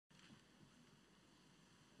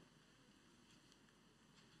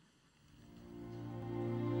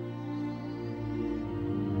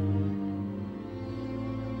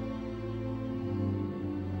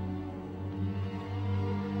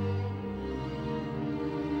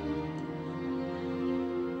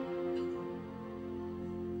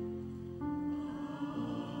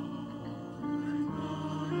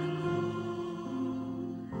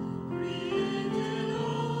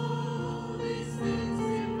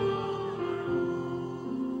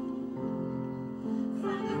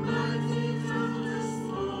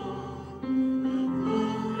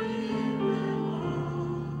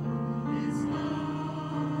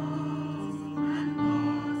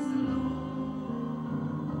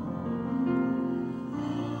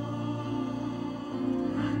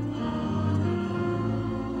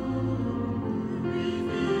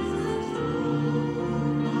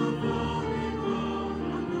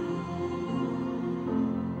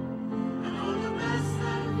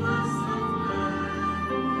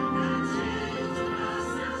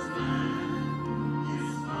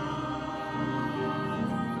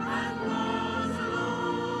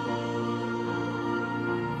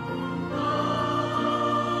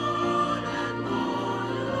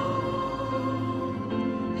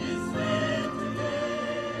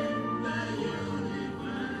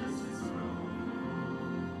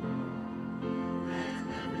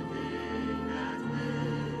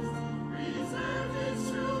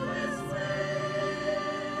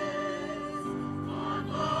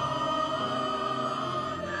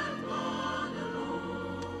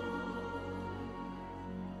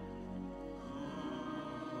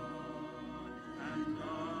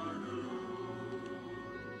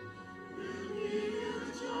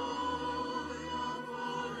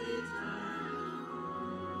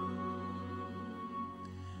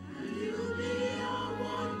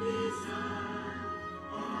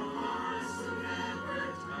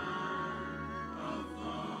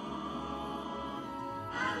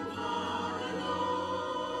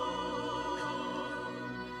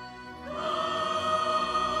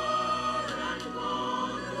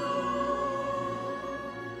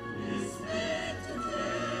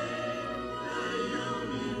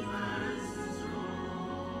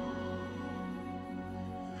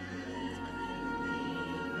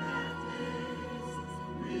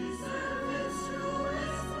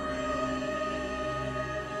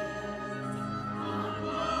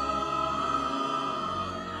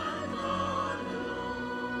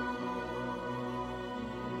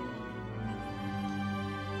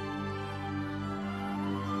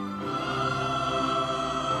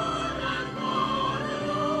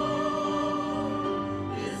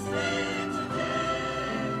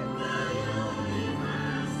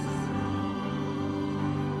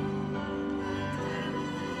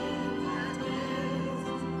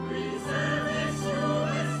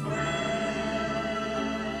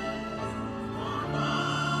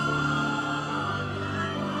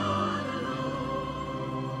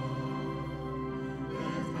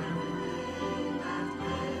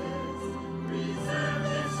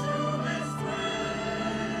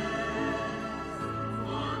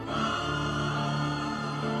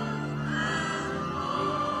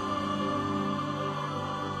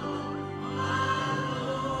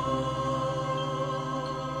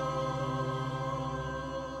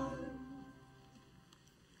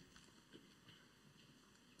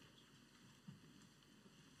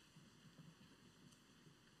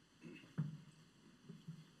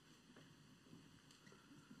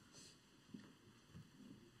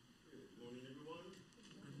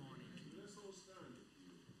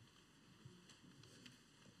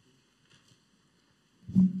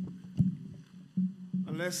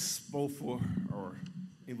Let's bow for our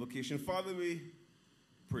invocation. Father, we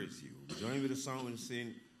praise you. Join with the song and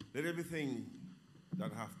saying, let everything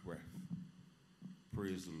that hath breath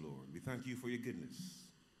praise the Lord. We thank you for your goodness,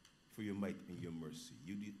 for your might and your mercy.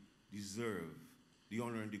 You deserve the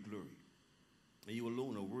honor and the glory. And you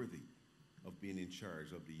alone are worthy of being in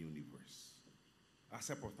charge of the universe. I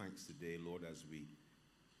accept our thanks today, Lord, as we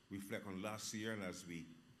reflect on last year and as we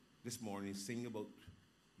this morning sing about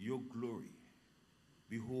your glory.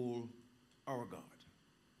 Behold our God.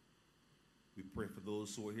 We pray for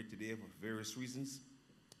those who are here today for various reasons,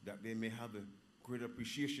 that they may have a great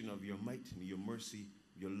appreciation of your might and your mercy,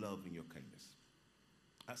 your love and your kindness.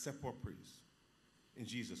 Accept our praise. In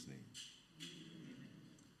Jesus' name.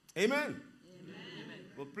 Amen. Amen. Amen.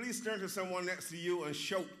 Well, please turn to someone next to you and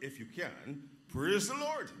shout, if you can, praise the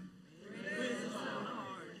Lord. Praise the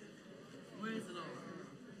Lord. Praise the Lord.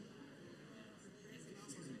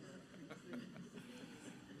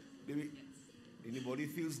 Anybody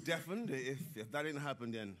feels deafened? If that didn't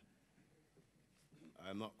happen, then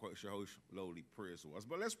I'm not quite sure how loudly praise was.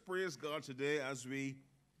 But let's praise God today as we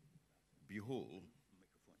behold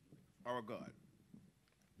our God.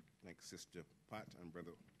 Like Sister Pat and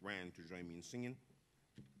Brother Ryan to join me in singing.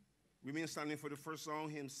 Remain standing for the first song,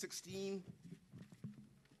 hymn 16.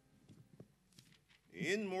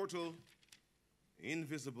 Immortal,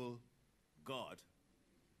 invisible, God,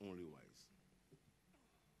 only wise.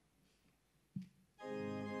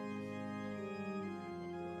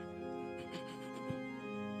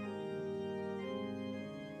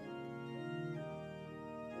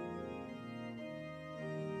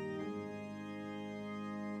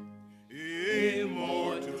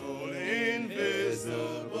 Immortal,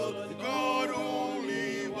 invisible, God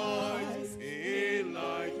only wise, in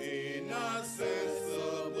light inaccessible,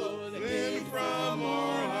 in from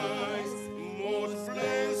our eyes, most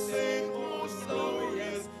blessed, most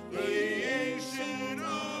glorious, the ancient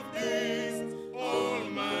of days,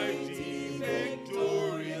 almighty,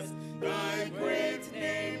 victorious, thy great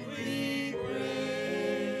name we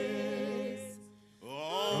praise.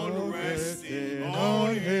 Unresting,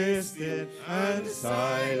 unhasting, and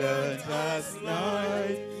silent as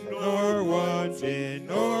night, nor wanting,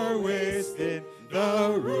 nor wasting,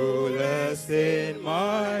 thou rulest in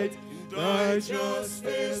might. Thy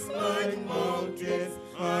justice like mountains,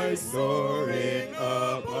 I soaring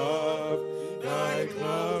above. Thy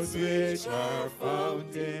clouds which are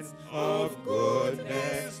fountains of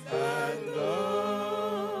goodness and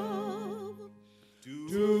love.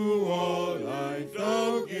 To all life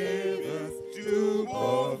thou givest, to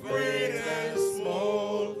both great and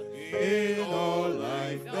small. In all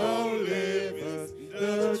life thou livest,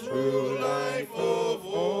 the true life of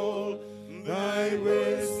all. Thy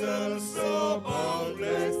wisdom so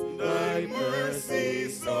boundless, thy mercy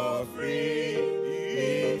so free.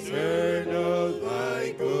 Eternal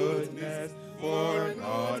thy goodness, for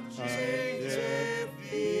naught changeth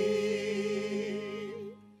thee.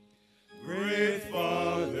 Great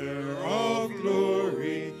Father of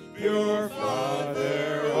glory, pure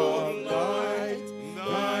Father of light,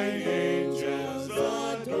 thine angels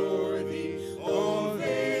adore thee, all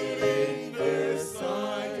veiling their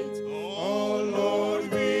sight. Oh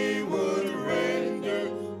Lord, we would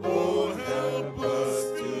render, oh help us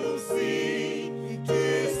to see,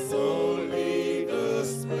 'tis only the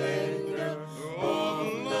splendor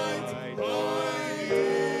of light I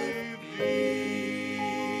give thee.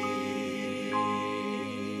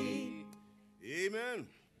 Amen.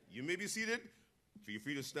 You may be seated. Feel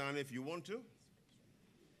free to stand if you want to.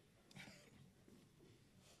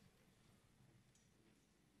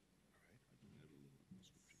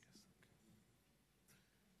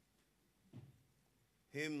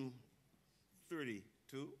 Hymn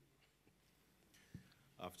 32,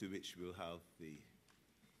 after which we'll have the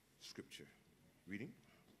scripture reading.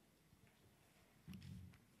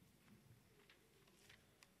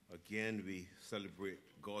 Again, we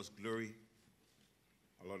celebrate God's glory.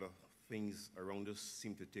 A lot of things around us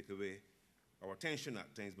seem to take away our attention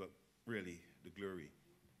at times, but really the glory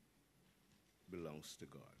belongs to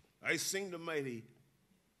God. I sing the mighty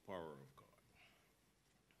power of God.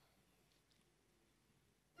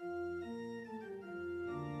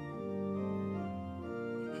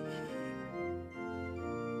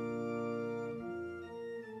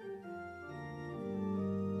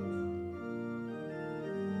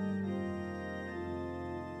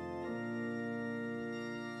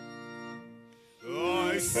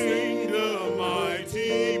 I sing the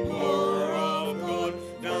mighty power of God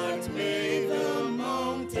that made the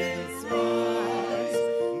mountains rise,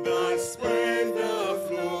 that spread the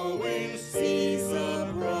flowing seas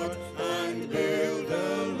abroad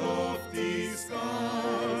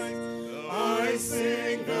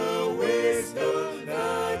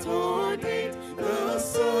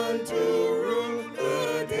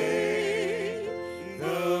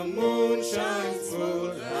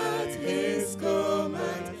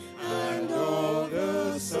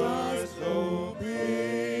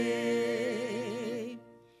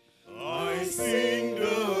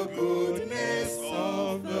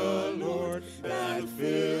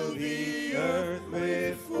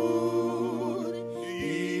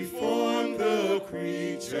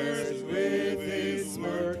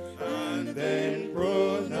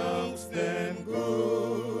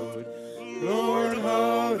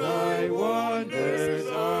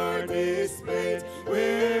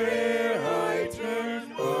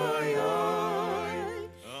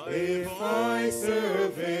I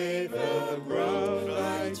survey the ground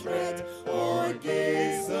I tread, or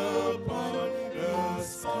gaze upon the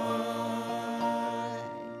sky.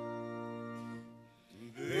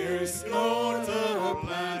 There's not a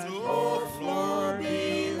plant or floor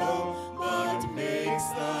below, but makes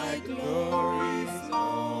thy glories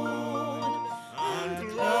known. And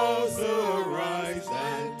clouds arise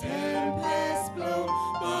and tempests blow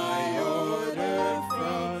by order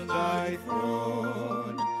from thy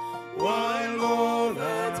throne. While all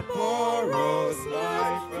that borrows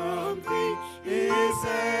life from thee is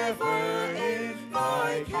ever in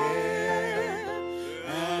thy care,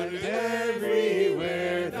 and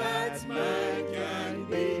everywhere that man can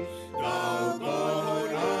be, thou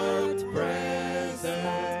God art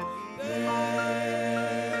present there.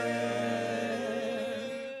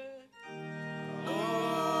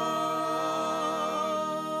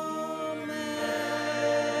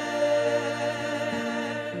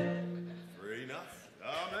 Amen. Very enough.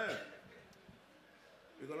 Amen.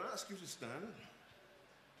 We're going to ask you to stand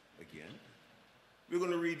again. We're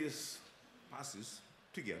going to read this passage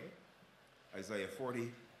together. Isaiah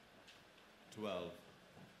 40, 12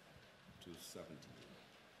 to 17.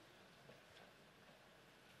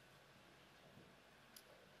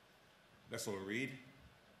 Let's all read.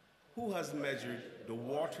 Who has measured the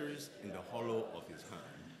waters in the hollow of his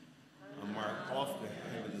hand, and marked off the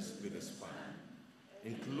heavens with a span,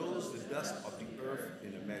 enclosed the dust of the earth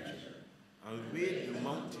in a measure, and weighed the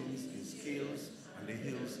mountains in scales and the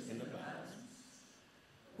hills in a balance?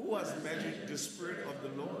 Who has measured the Spirit of the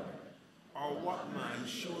Lord, or what man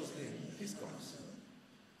shows him his counsel?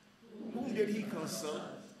 Whom did he consult,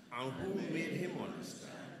 and who made him understand?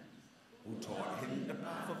 Who taught him the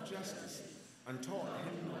path of justice, and taught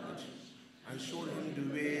him knowledge, and showed him the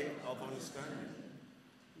way of understanding?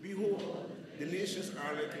 Behold, the nations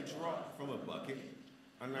are like a drop from a bucket,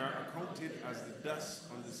 and are accounted as the dust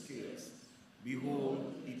on the scales.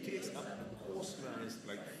 Behold, he takes up the coastlines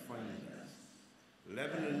like fine dust.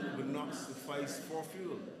 Lebanon will not suffice for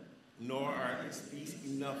fuel, nor are its peace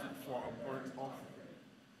enough for a burnt offering.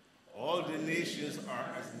 All the nations are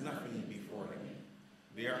as nothing before him.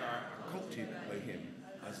 They are accounted by him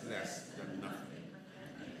as less than nothing.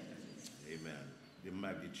 Amen. The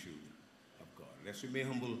magnitude of God. Let's remain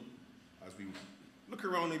humble as we look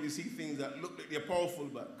around and we see things that look like they're powerful,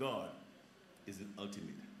 but God is in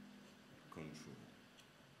ultimate control.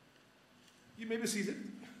 You may be seated.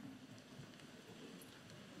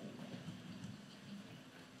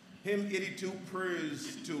 Hymn 82,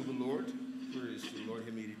 Praise to the Lord. Praise to the Lord,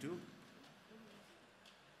 hymn 82.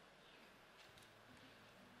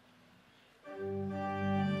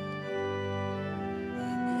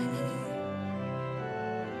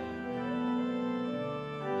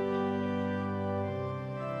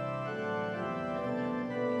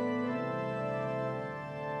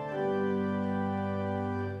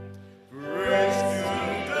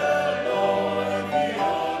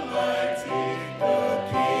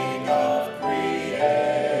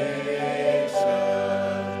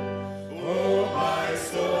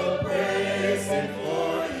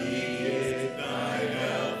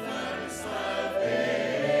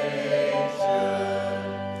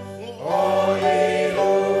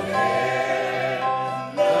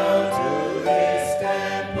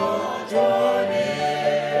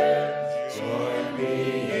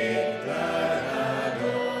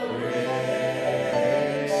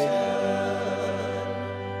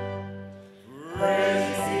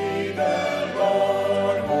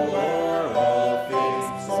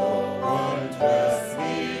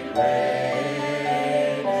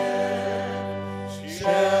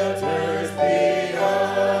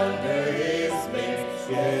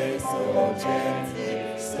 So gently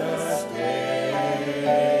sustain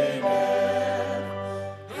us.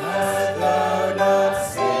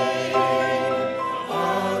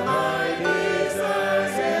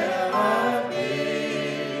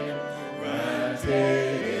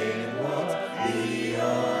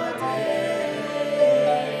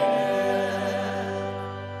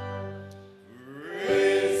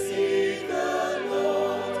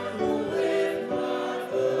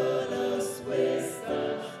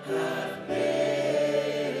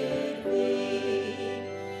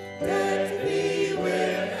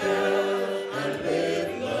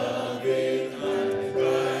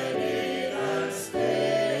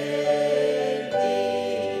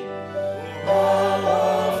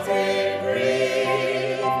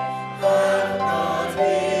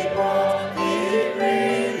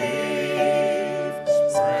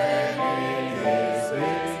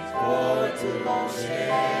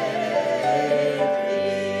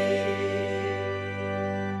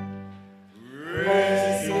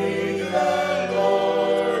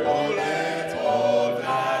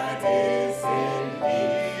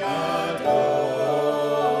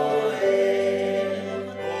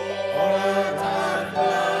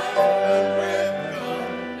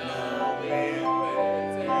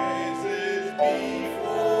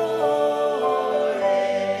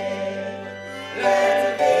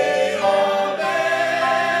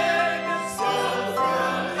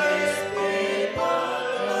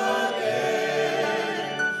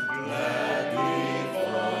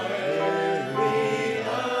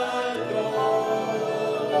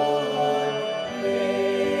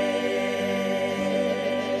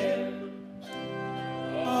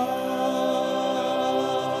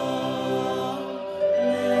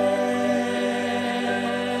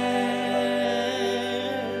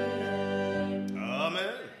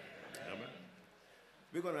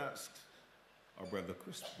 Brother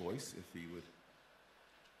Chris Boyce, if he would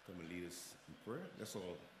come and lead us in prayer. Let's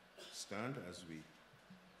all stand as we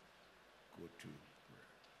go to prayer.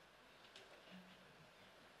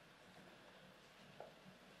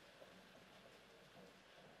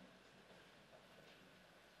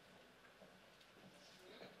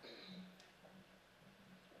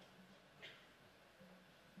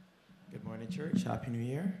 Good morning, church. Happy New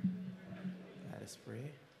Year. Let us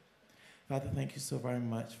pray. Father, thank you so very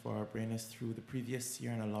much for bringing us through the previous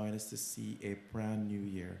year and allowing us to see a brand new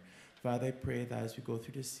year. Father, I pray that as we go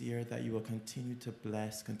through this year, that you will continue to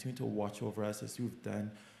bless, continue to watch over us as you've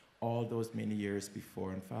done all those many years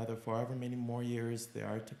before. And Father, for however many more years there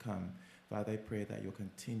are to come, Father, I pray that you'll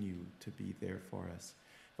continue to be there for us.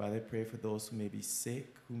 Father, I pray for those who may be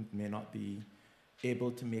sick, who may not be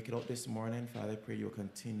able to make it out this morning. Father, I pray you'll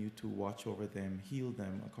continue to watch over them, heal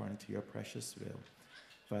them according to your precious will.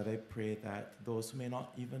 Father, I pray that those who may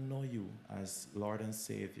not even know you as Lord and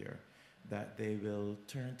Savior, that they will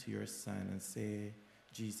turn to your Son and say,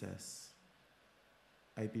 Jesus,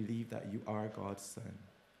 I believe that you are God's Son.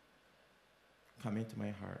 Come into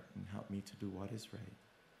my heart and help me to do what is right.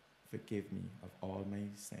 Forgive me of all my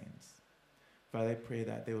sins. Father, I pray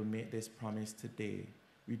that they will make this promise today.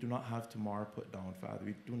 We do not have tomorrow put down, Father.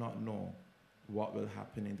 We do not know what will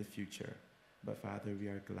happen in the future. But Father, we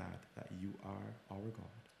are glad that you are our God.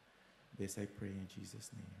 This I pray in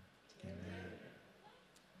Jesus' name. Amen.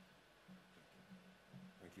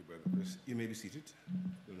 Thank you, Brother Chris. You may be seated.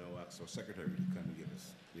 We'll now ask our secretary to come and give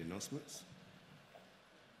us the announcements.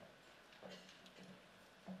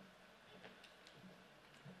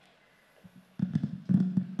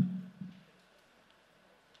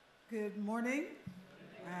 Good morning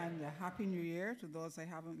and a Happy New Year to those I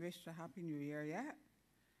haven't wished a Happy New Year yet.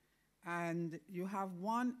 And you have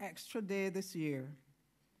one extra day this year.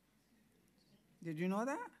 Did you know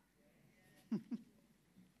that?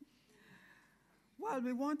 Well,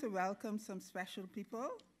 we want to welcome some special people.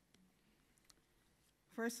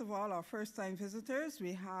 First of all, our first-time visitors,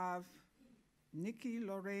 we have Nikki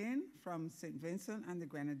Lorraine from St. Vincent and the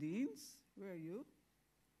Grenadines. Where are you?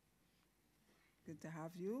 Good to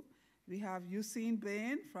have you. We have Eugene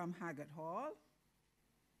Bain from Haggett Hall.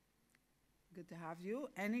 Good to have you.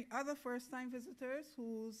 Any other first-time visitors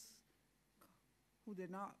who did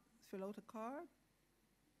not fill out a card?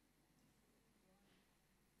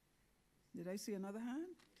 Did I see another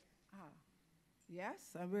hand?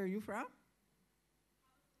 Yes. And where are you from?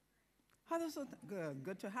 Huddersfield.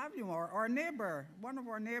 Good to have you. Our neighbor, one of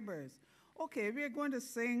our neighbors. Okay, we are going to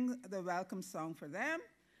sing the welcome song for them.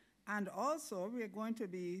 And also, we are going to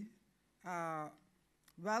be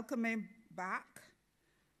welcoming back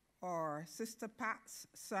our sister Pat's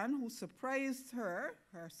son, who surprised her.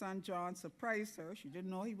 Her son John surprised her. She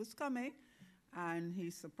didn't know he was coming. And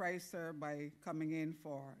he surprised her by coming in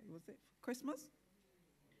for, was it Christmas?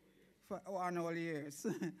 On All Years.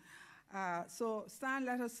 So Stan,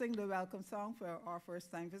 let us sing the welcome song for our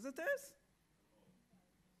first-time visitors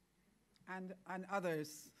and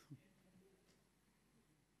others.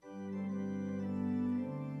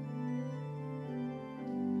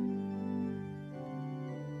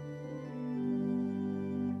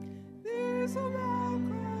 There's a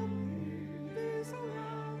welcome, there's a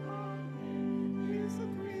welcome, there's a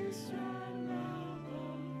Christian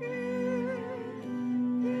welcome here.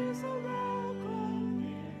 There's a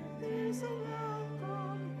welcome, there's a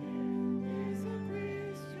welcome, there's a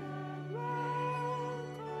Christian welcome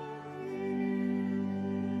here.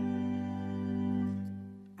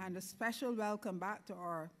 And a special welcome back to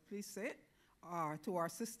our, please sit, to our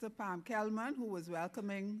sister Pam Kelman, who was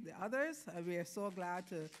welcoming the others. We are so glad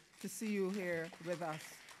to see you here with us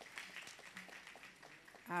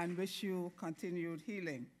and wish you continued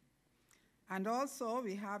healing. And also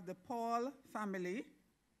we have the Paul family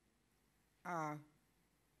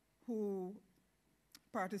who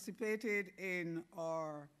participated in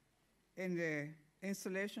the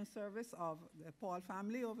installation service of the Paul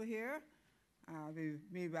family over here.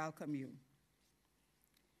 We welcome you.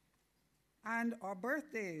 And our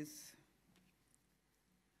birthdays.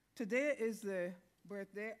 Today is the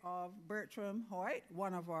birthday of Bertram Hoyt,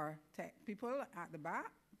 one of our tech people at the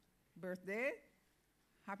back. Birthday.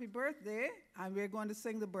 Happy birthday. And we're going to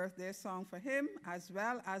sing the birthday song for him, as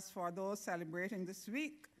well as for those celebrating this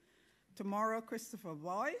week. Tomorrow, Christopher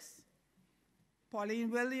Boyce, Pauline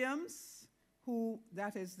Williams,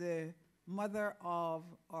 that is the mother of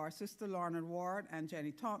our sister Lorna Ward and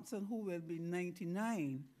Jenny Thompson, who will be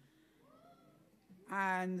 99.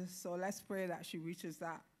 And so let's pray that she reaches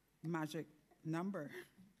that magic number.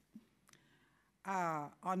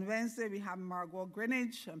 On Wednesday, we have Margot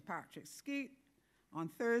Greenwich and Patrick Skeet. On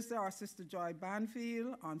Thursday, our sister Joy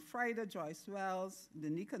Banfield. On Friday, Joyce Wells,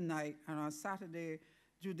 Danica Knight. And on Saturday,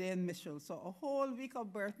 Judean Mitchell. So a whole week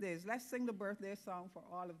of birthdays. Let's sing the birthday song for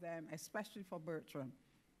all of them, especially for Bertram.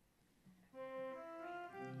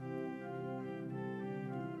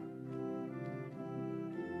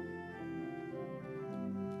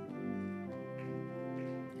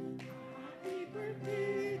 Happy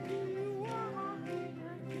birthday to you, happy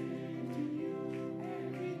birthday to you.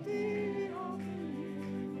 Every day of the year,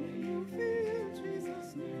 may you feel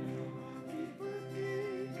Jesus near. Happy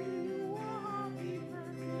birthday to you, happy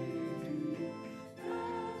birthday to you. The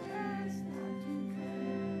best that you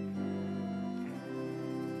ever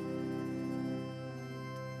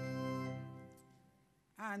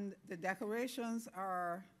had. And the decorations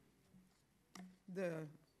are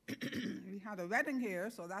we had a wedding here,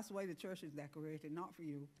 so that's why the church is decorated, not for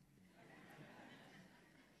you.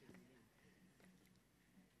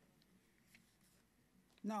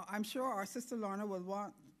 Now, I'm sure our sister Lorna will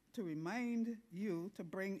want to remind you to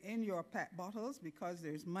bring in your PET bottles because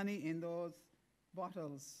there's money in those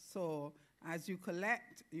bottles. So as you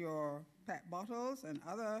collect your PET bottles and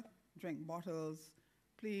other drink bottles,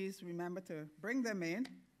 please remember to bring them in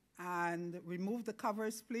and remove the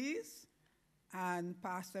covers, please, and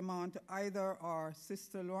pass them on to either our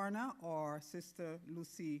sister Lorna or sister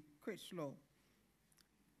Lucy Critchlow.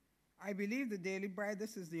 I believe the daily bread,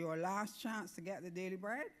 this is your last chance to get the daily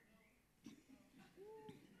bread.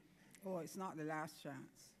 Oh, it's not the last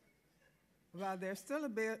chance. Well, they're still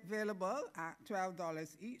available at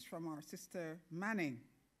 $12 each from our sister Manning.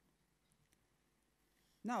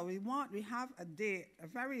 Now, we have a date, a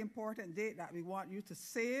very important date that we want you to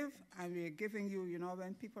save, and we're giving you,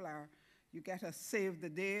 when people you get a save the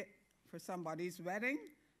date for somebody's wedding.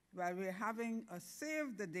 Well, we're having a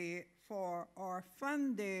save the date for our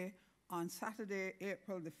fun day on Saturday,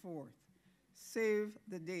 April the 4th. Save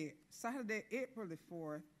the date. Saturday, April the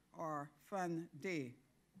 4th, our fun day.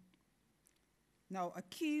 Now, a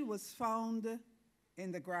key was found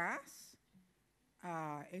in the grass.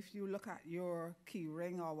 If you look at your key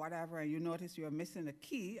ring or whatever and you notice you're missing a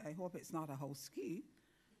key, I hope it's not a house key.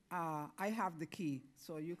 I have the key,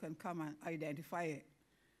 so you can come and identify it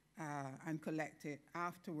and collect it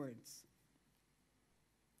afterwards.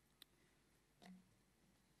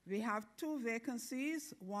 We have 2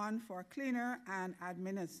 vacancies, one for cleaner and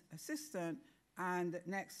admin assistant, and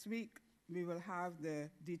next week we will have the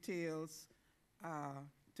details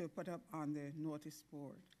to put up on the notice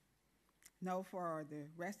board. Now for the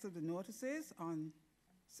rest of the notices,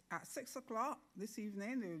 at 6 o'clock this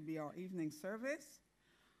evening, there will be our evening service.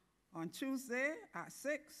 On Tuesday at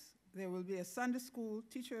 6, there will be a Sunday school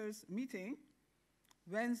teachers meeting.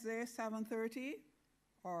 Wednesday, 7:30,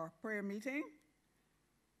 our prayer meeting.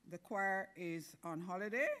 The choir is on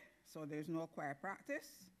holiday, so there's no choir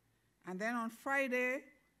practice. And then on Friday,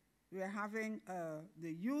 we are having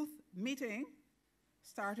the youth meeting,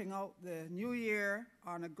 starting out the new year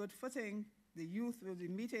on a good footing. The youth will be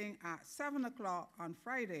meeting at 7 o'clock on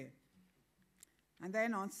Friday. And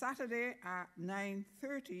then on Saturday at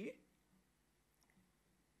 9:30,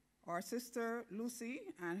 our sister Lucy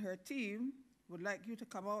and her team would like you to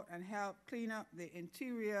come out and help clean up the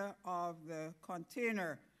interior of the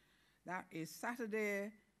container. That is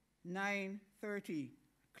Saturday, 9:30.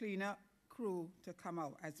 Clean up crew to come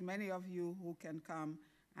out. As many of you who can come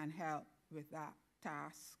and help with that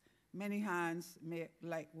task. Many hands make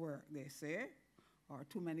light work, they say. Or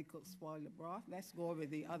too many cooks spoil the broth. Let's go with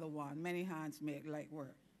the other one. Many hands make light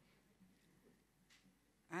work.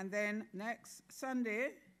 And then next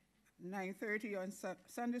Sunday, 9:30 on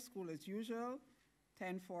Sunday school as usual,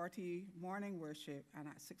 10:40 morning worship, and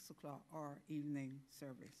at 6 o'clock our evening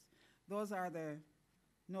service. Those are the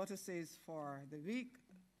notices for the week.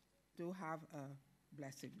 Do have a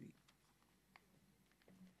blessed week.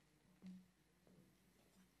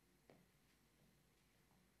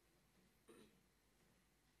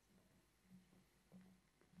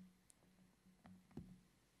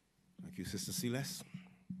 Thank you, Sister Celeste.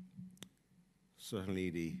 Certainly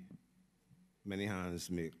the many hands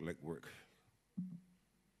make light work.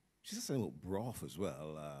 She said something about broth as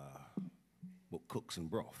well, about cooks and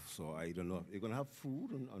broth. So I don't know if you're going to have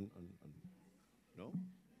food no?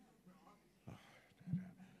 Oh,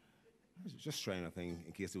 I was just trying a thing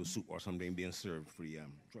in case there was soup or something being served for the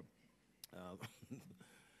trip.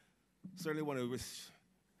 Certainly want to wish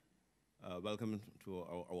welcome to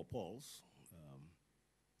our Pauls.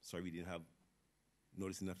 Sorry we didn't have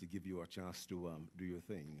notice enough to give you a chance to do your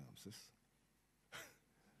thing, sis.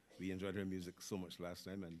 We enjoyed her music so much last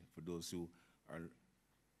time, and for those who are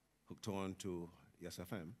hooked on to Yes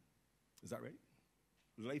FM, is that right?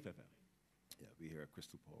 Life FM. Yeah, we hear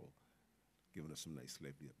Crystal Paul giving us some nice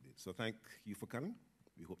lively updates. So thank you for coming.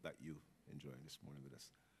 We hope that you enjoy this morning with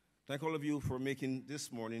us. Thank all of you for making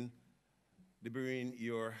this morning the Berean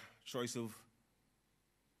your choice of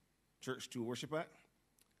church to worship at.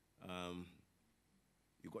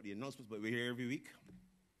 You've got the announcements, but we're here every week.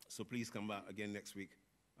 So please come back again next week,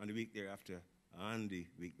 and the week thereafter, and the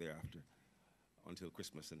week thereafter, until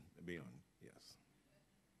Christmas and beyond. Yes.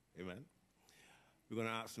 Amen. We're going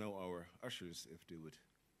to ask now our ushers if they would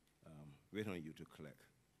wait on you to collect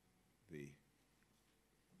the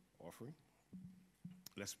offering.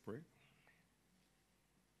 Let's pray.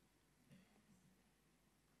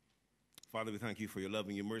 Father, we thank you for your love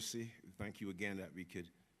and your mercy. We thank you again that we could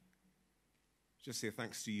just say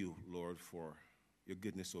thanks to you, Lord, for your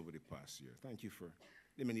goodness over the past year. Thank you for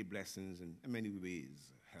the many blessings and many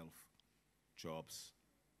ways, health, jobs,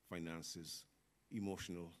 finances,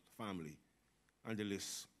 emotional, family, and the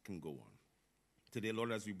list can go on. Today,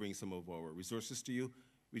 Lord, as we bring some of our resources to you,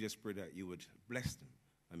 we just pray that you would bless them,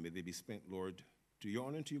 and may they be spent, Lord, to your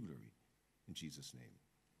honor and to your glory. In Jesus' name,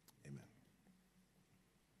 amen.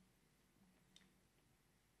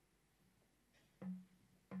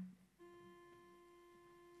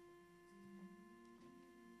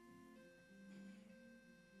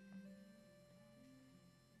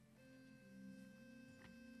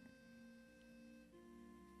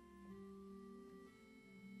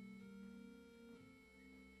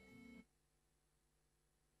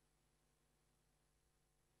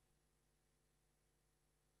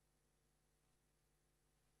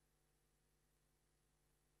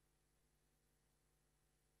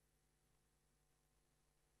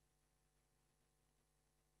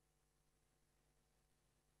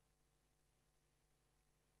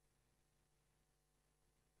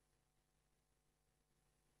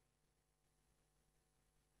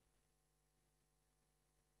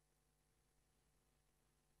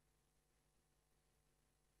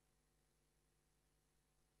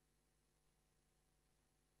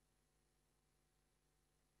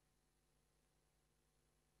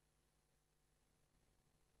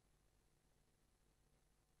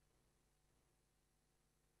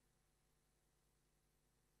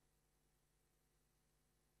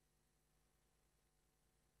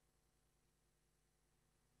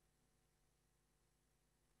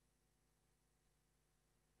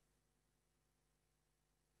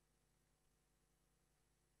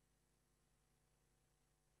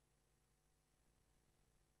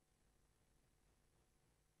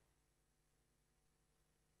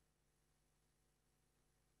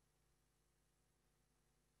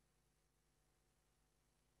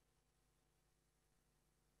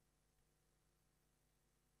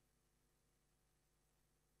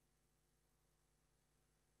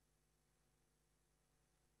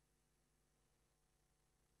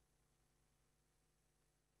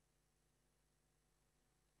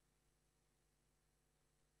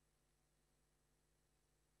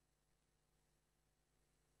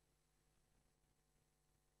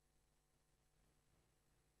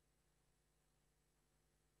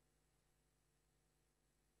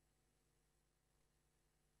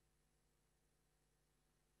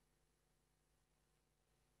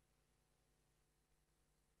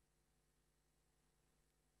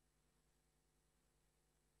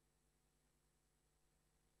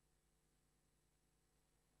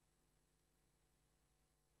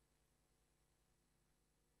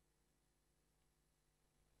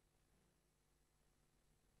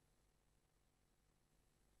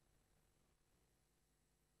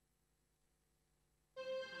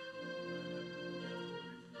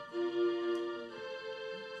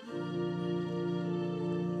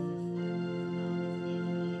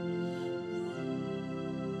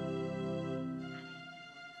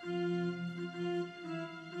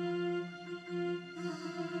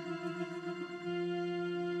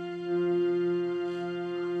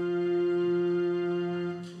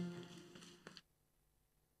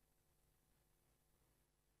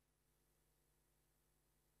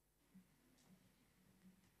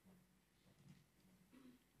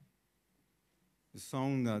 The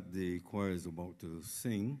song that the choir is about to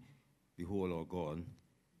sing, Behold Our God,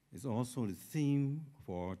 is also the theme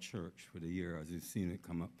for our church for the year, as you've seen it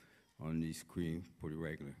come up on the screen pretty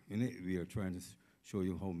regular. In it, we are trying to show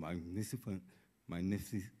you how magnificent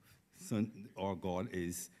our God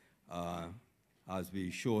is as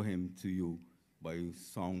we show him to you by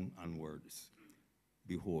song and words.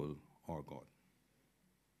 Behold our God.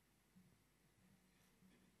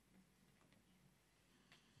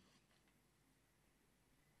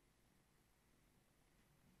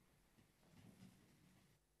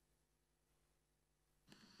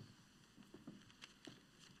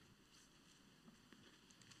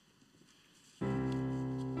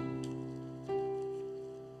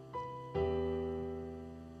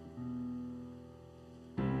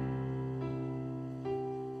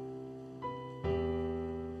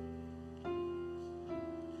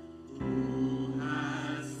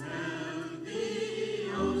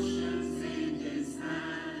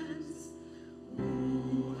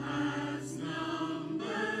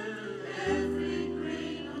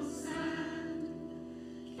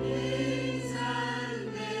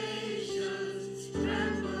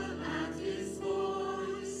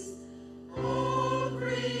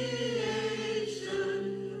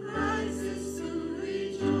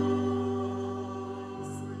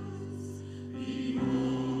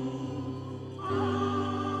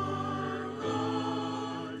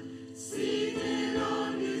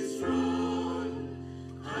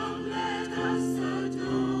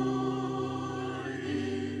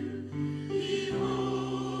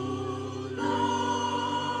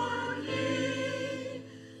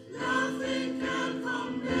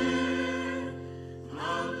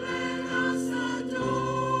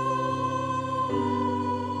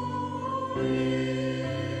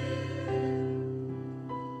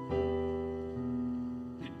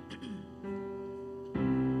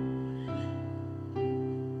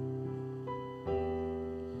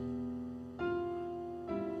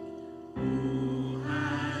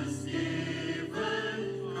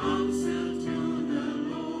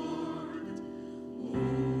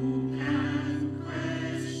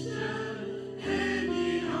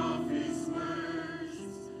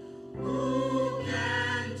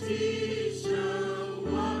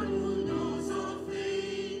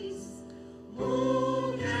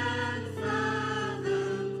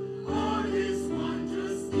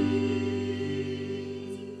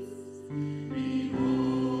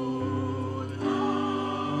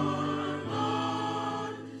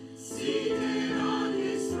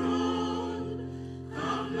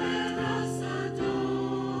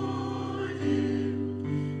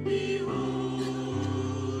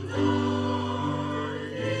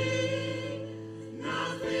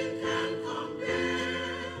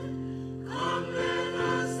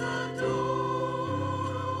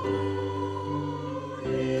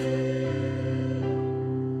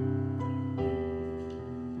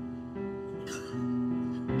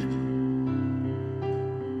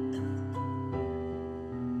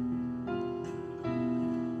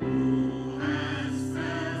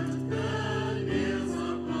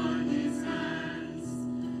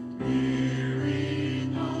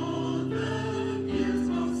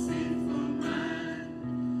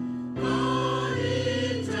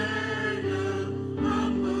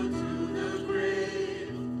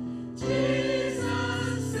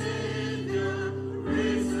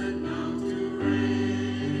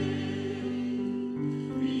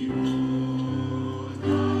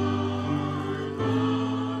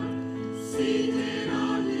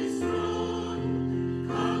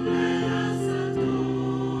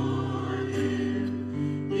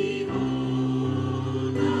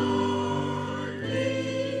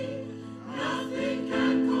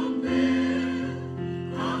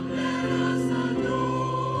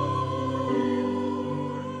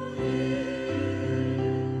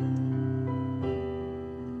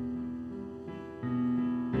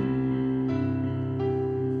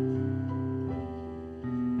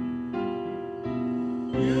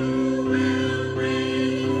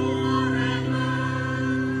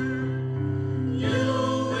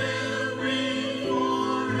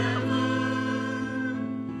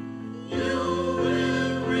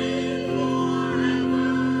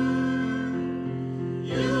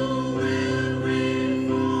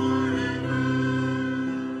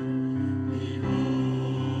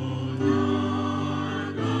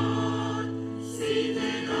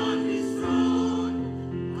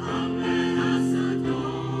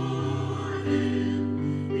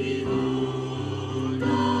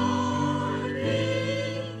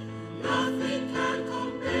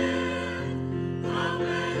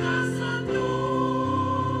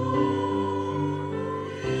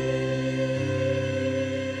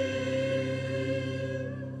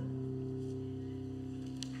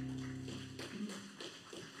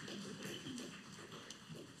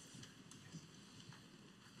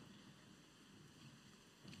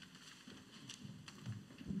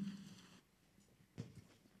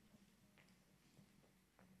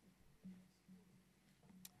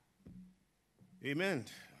 Amen.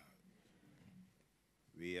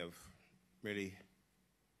 We have really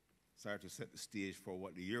started to set the stage for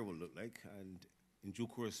what the year will look like, and in due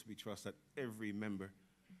course, we trust that every member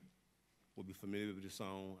will be familiar with the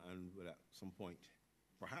song and will at some point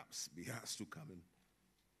perhaps be asked to come and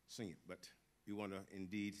sing it. But we want to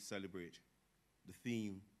indeed celebrate the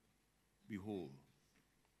theme, Behold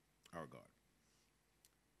Our God.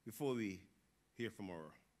 Before we hear from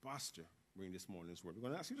our pastor bring this morning's word, we're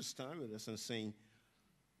going to ask you to stand with us and sing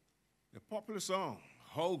a popular song,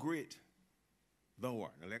 How Great Thou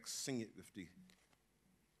Art. Now let's sing it with the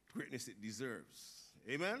greatness it deserves.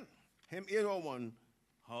 Amen? Hymn 801,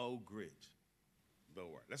 How Great Thou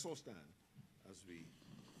Art. Let's all stand as we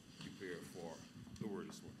prepare for the word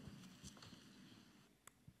this morning.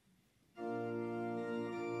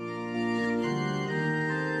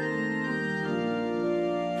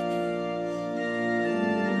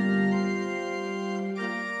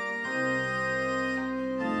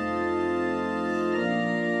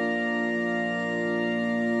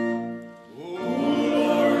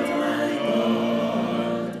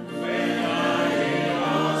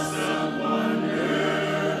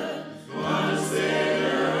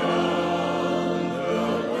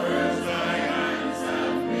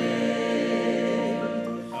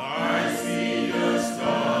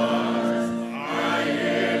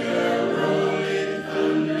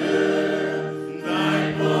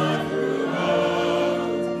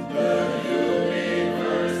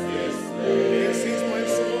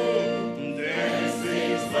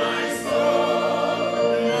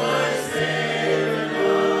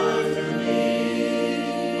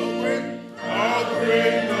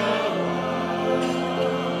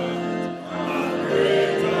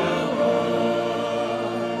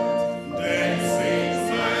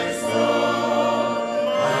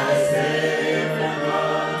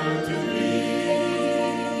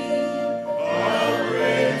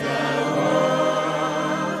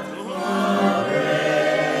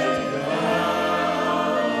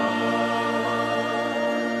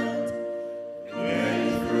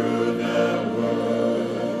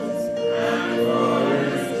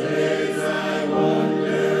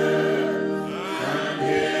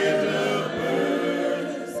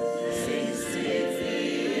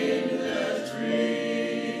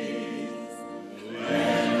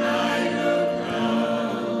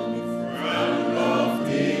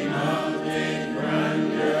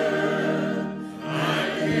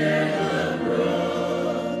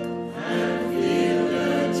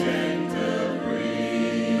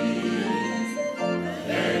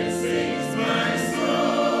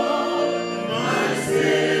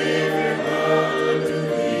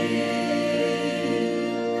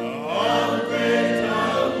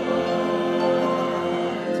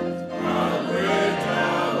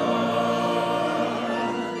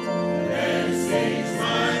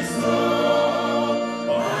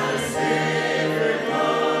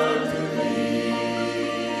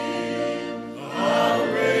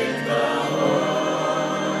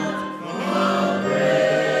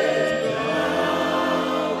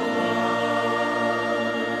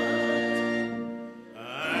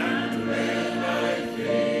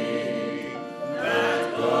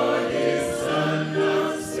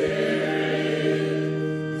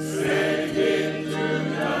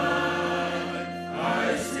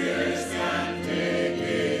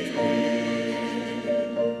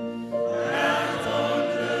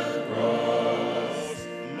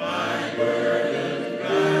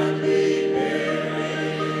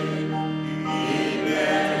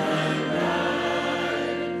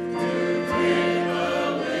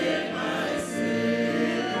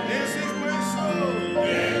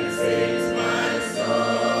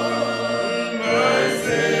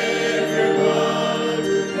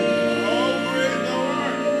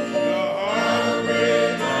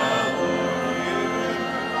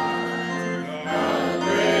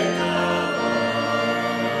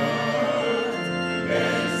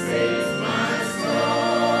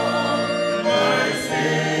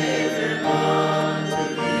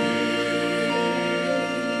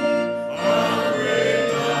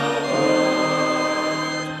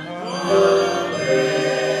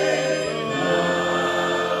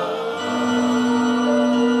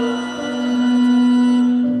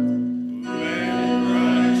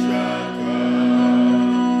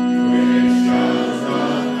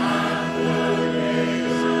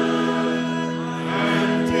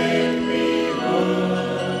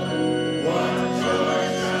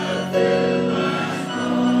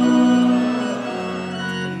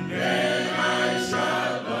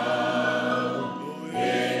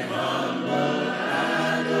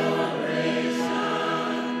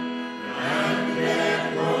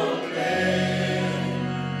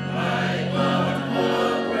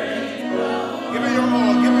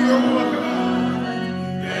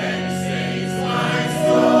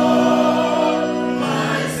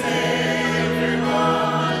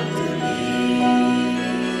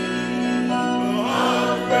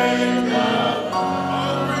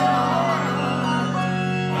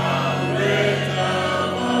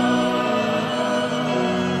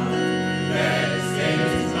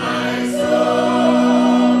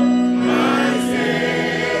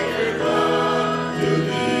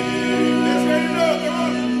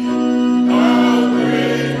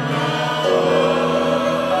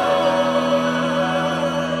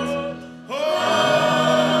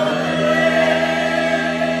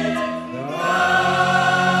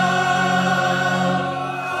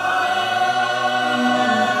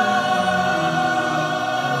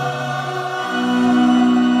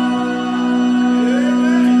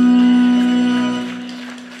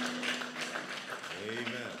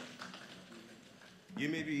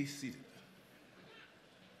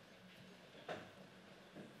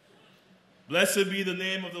 Blessed be the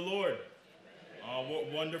name of the Lord.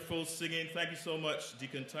 What wonderful singing. Thank you so much,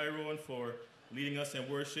 Deacon Tyrone, for leading us in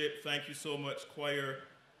worship. Thank you so much, choir.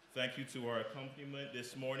 Thank you to our accompaniment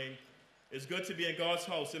this morning. It's good to be in God's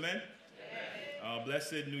house, amen?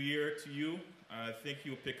 Blessed New Year to you. I think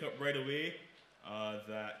you'll pick up right away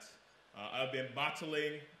that I've been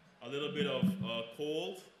battling a little bit of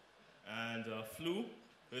cold and flu.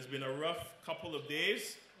 It's been a rough couple of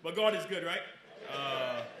days, but God is good, right?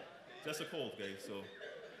 Just a cold, guys, so,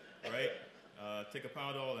 all right? Take a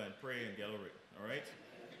Panadol and pray and get over it, all right?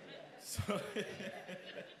 So,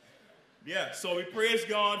 yeah, so we praise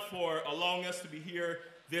God for allowing us to be here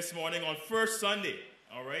this morning on First Sunday,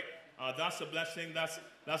 all right? That's a blessing.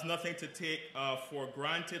 That's nothing to take for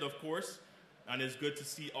granted, of course, and it's good to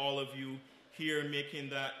see all of you here making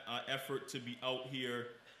that effort to be out here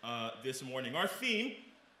this morning. Our theme,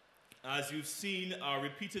 as you've seen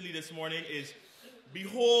repeatedly this morning, is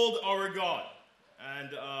Behold Our God,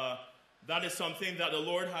 and that is something that the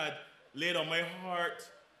Lord had laid on my heart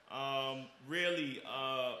really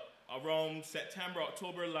around September,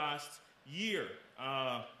 October last year.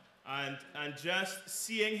 And just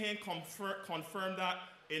seeing him confirm that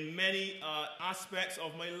in many aspects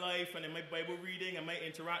of my life and in my Bible reading and my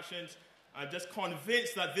interactions, I'm just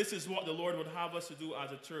convinced that this is what the Lord would have us to do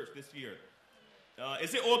as a church this year.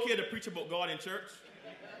 Is it okay to preach about God in church?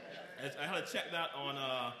 I had to check that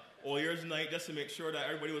on All Year's Night just to make sure that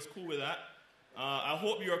everybody was cool with that. I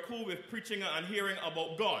hope you are cool with preaching and hearing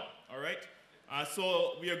about God, all right?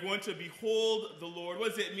 So we are going to behold the Lord.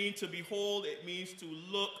 What does it mean to behold? It means to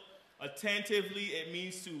look attentively. It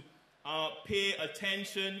means to pay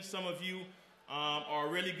attention. Some of you are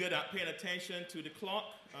really good at paying attention to the clock.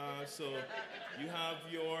 So you have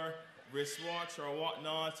your wristwatch or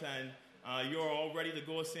whatnot, and you're all ready to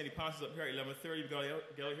go. Sandy passes up here at 11:30. We've got to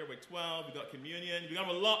get out here by 12. We've got communion. We have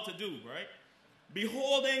a lot to do, right?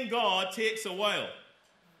 Beholding God takes a while.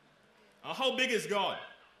 How big is God?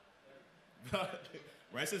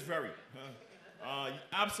 Right, says very.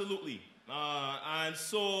 Absolutely. And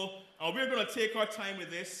so we're going to take our time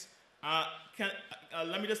with this.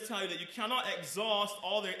 Let me just tell you that you cannot exhaust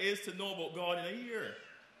all there is to know about God in a year.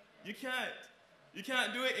 You can't. You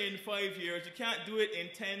can't do it in 5 years. You can't do it in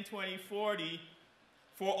 10, 20, 40.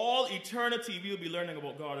 For all eternity, we'll be learning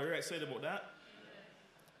about God. Are you excited about that?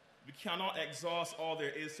 We cannot exhaust all there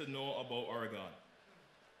is to know about our God.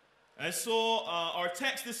 And so our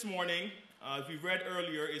text this morning, as we read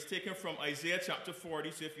earlier, is taken from Isaiah chapter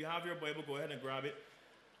 40. So if you have your Bible, go ahead and grab it.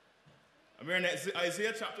 I'm in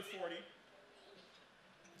Isaiah chapter 40.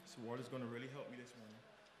 This word is going to really help me this morning.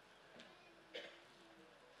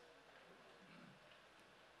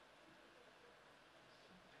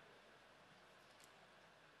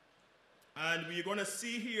 And we're going to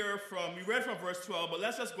see here we read from verse 12, but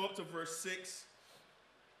let's just go up to verse 6,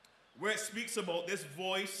 where it speaks about this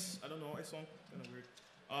voice. I don't know, it sounds kind of weird.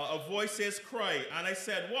 A voice says, cry. And I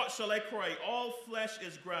said, what shall I cry? All flesh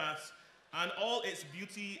is grass, and all its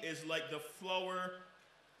beauty is like the flower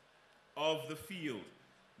of the field.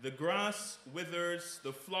 The grass withers,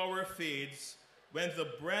 the flower fades, when the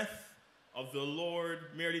breath of the Lord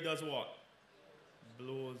merely does what?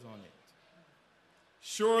 Blows on it.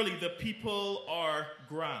 Surely the people are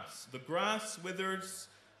grass. The grass withers,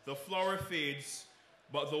 the flower fades,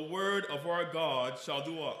 but the word of our God shall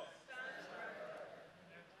do what?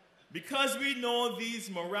 Because we know these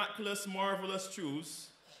miraculous, marvelous truths,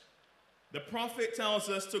 the prophet tells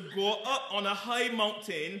us to go up on a high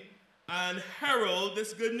mountain and herald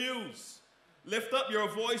this good news. Lift up your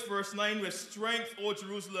voice, verse 9, with strength, O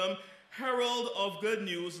Jerusalem, herald of good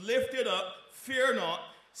news. Lift it up, fear not.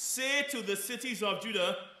 Say to the cities of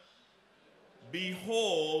Judah,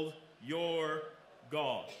 behold your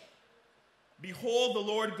God. Behold, the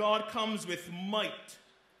Lord God comes with might.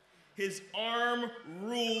 His arm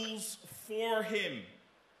rules for him.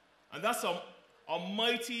 And that's a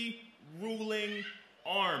mighty ruling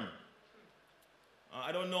arm.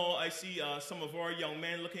 I don't know, I see some of our young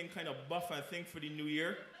men looking kind of buff, I think, for the new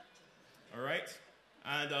year. All right?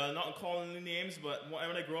 And not calling any names, but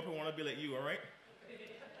when I grow up, I want to be like you, all right?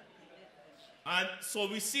 And so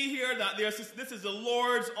we see here that this is the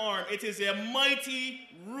Lord's arm. It is a mighty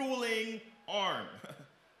ruling arm.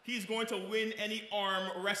 He's going to win any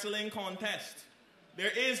arm wrestling contest.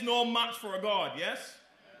 There is no match for God, yes?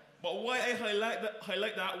 But why I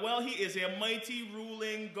highlight that? Well, he is a mighty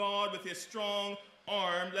ruling God with his strong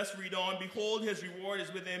arm. Let's read on. Behold, his reward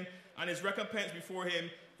is with him, and his recompense before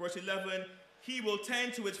him. Verse 11, he will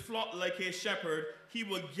tend to his flock like a shepherd. He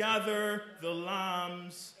will gather the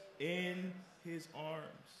lambs in his arms.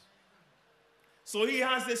 So he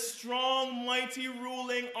has this strong, mighty,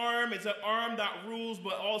 ruling arm. It's an arm that rules,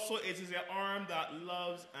 but also it is an arm that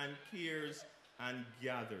loves and cares and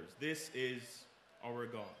gathers. This is our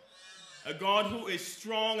God. A God who is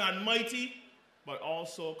strong and mighty, but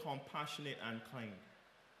also compassionate and kind.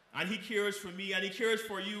 And he cares for me, and he cares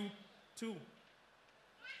for you too.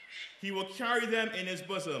 He will carry them in his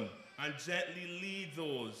bosom and gently lead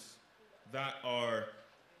those that are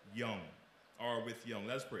young, or with young.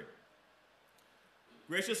 Let's pray.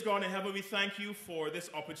 Gracious God in heaven, we thank you for this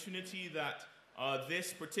opportunity that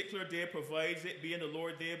this particular day provides, it being the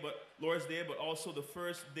Lord's Day, but also the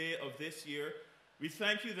first day of this year. We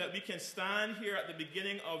thank you that we can stand here at the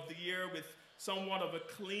beginning of the year with somewhat of a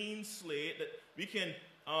clean slate, that we can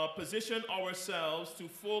position ourselves to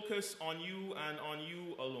focus on you and on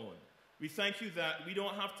you alone. We thank you that we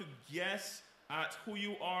don't have to guess at who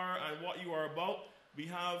you are and what you are about. We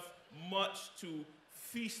have much to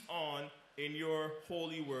feast on in your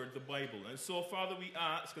holy word, the Bible. And so, Father, we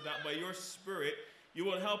ask that by your Spirit, you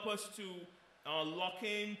will help us to lock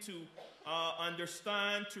in, to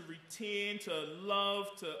understand, to retain, to love,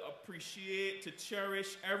 to appreciate, to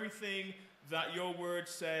cherish everything that your word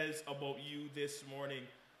says about you this morning.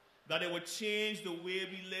 That it would change the way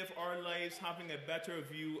we live our lives, having a better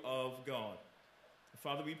view of God.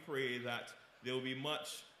 Father, we pray that there will be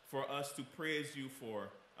much for us to praise you for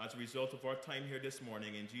as a result of our time here this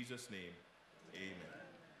morning. In Jesus' name, amen.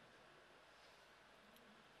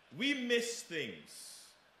 We miss things.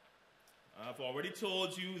 I've already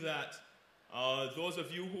told you that those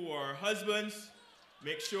of you who are husbands,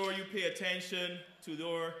 make sure you pay attention to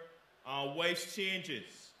your wife's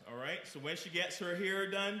changes, all right? So when she gets her hair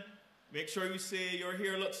done, make sure you say your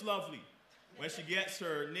hair looks lovely. When she gets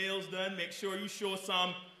her nails done, make sure you show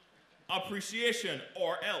some appreciation,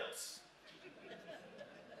 or else.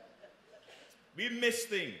 We miss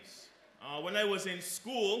things. When I was in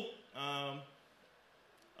school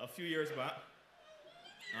a few years back,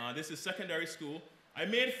 this is secondary school, I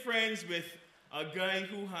made friends with a guy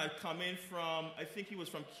who had come in from, I think he was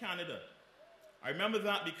from Canada. I remember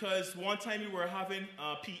that because one time we were having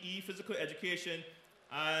PE, physical education,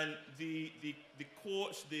 and the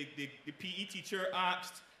coach, the PE teacher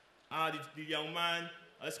asked the young man,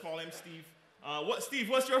 let's call him Steve, Steve,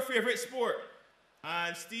 what's your favorite sport?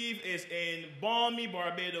 And Steve is in balmy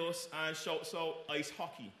Barbados and shouts out ice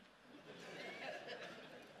hockey.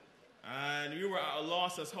 And we were at a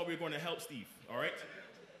loss as how we were going to help Steve, all right?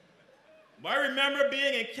 But I remember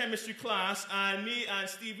being in chemistry class, and me and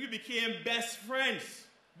Steve, we became best friends,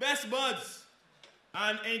 best buds.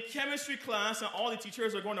 And in chemistry class, and all the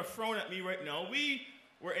teachers are going to frown at me right now, we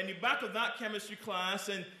were in the back of that chemistry class,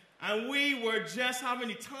 and we were just having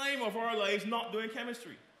the time of our lives not doing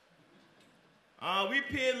chemistry. We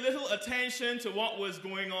paid little attention to what was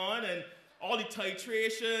going on, and all the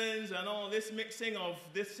titrations and all this mixing of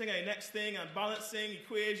this thing and next thing and balancing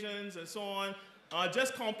equations and so on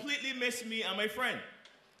just completely missed me and my friend.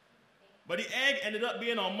 But the egg ended up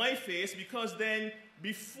being on my face because then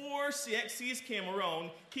before CXCs came around,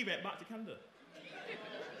 he went back to Canada.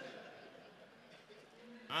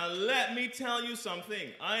 And let me tell you something,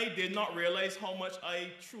 I did not realize how much I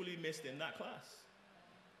truly missed in that class.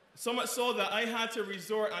 So much so that I had to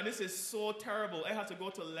resort, and this is so terrible, I had to go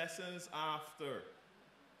to lessons after.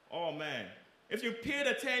 Oh man. If you paid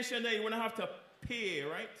attention, then you wouldn't have to pay,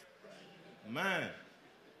 right? Man.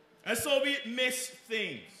 And so we miss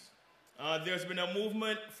things. There's been a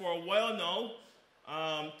movement for a while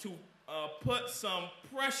now to put some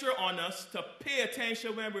pressure on us to pay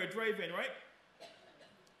attention when we're driving, right?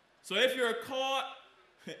 So if you're caught,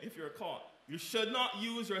 you should not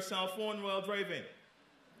use your cell phone while driving.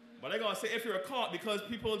 But I gotta say, if you're caught, because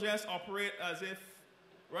people just operate as if,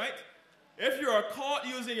 right? If you're caught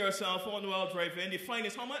using your cell phone while driving, the fine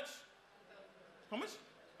is how much? How much?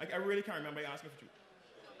 I really can't remember asking for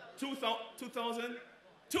you. 2,000?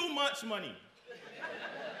 Too much money.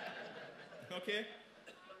 Okay?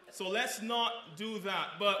 So let's not do that.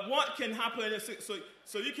 But what can happen is,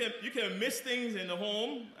 so you can miss things in the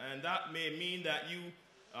home, and that may mean that you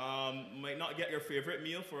might not get your favorite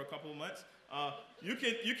meal for a couple of months. You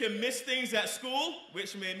can miss things at school,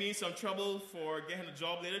 which may mean some trouble for getting a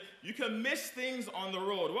job later. You can miss things on the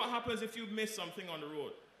road. What happens if you miss something on the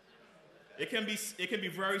road? It can be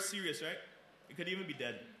very serious, right? It could even be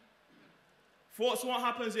deadly. Folks, what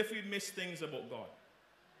happens if we miss things about God?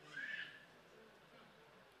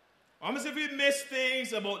 What happens if we miss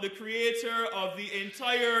things about the creator of the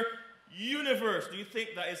entire universe? Do you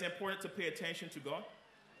think that it's important to pay attention to God?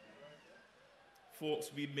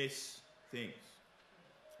 Folks, we miss things.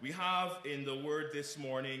 We have in the word this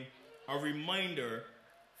morning a reminder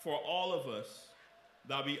for all of us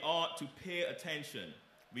that we ought to pay attention.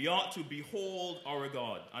 We ought to behold our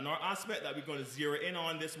God. And our aspect that we're going to zero in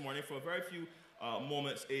on this morning for a very few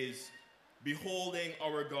moments is beholding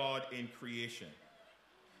our God in creation.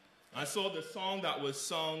 And so the song that was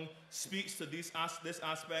sung speaks to this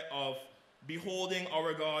aspect of beholding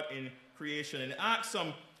our God in creation. And it asks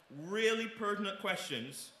some really pertinent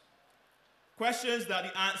questions. Questions that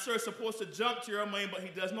the answer is supposed to jump to your mind, but he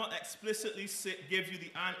does not explicitly give you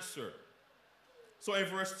the answer. So in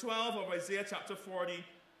verse 12 of Isaiah chapter 40,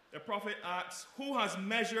 the prophet asks, who has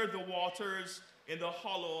measured the waters in the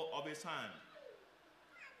hollow of his hand,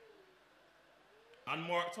 and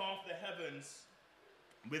marked off the heavens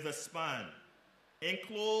with a span,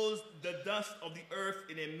 enclosed the dust of the earth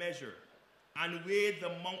in a measure, and weighed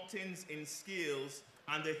the mountains in scales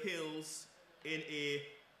and the hills in a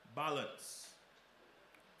balance.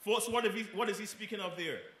 Folks, what is he speaking of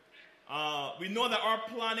there? We know that our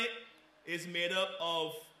planet is made up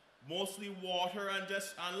of mostly water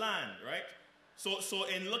and land, right? So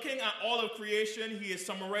in looking at all of creation, he is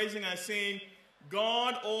summarizing and saying,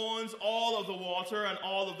 God owns all of the water and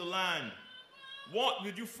all of the land. What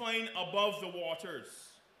would you find above the waters?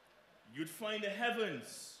 You'd find the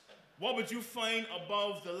heavens. What would you find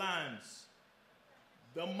above the lands?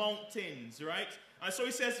 The mountains, right? And so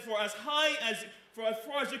he says, for as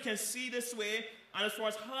far as you can see this way, and as far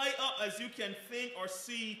as high up as you can think or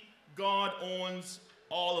see, God owns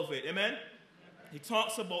all of it. Amen? He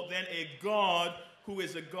talks about then a God who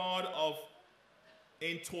is a God of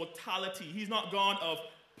in totality. He's not God of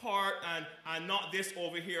part and not this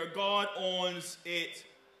over here. God owns it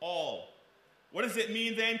all. What does it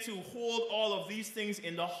mean then to hold all of these things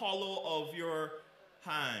in the hollow of your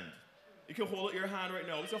hand? You can hold it in your hand right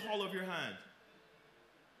now. It's the hollow of your hand.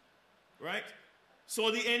 Right? So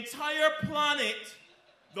the entire planet,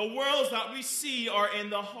 the worlds that we see, are in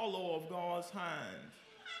the hollow of God's hand.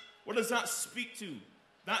 What does that speak to?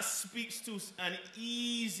 That speaks to an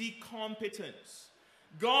easy competence.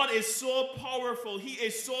 God is so powerful. He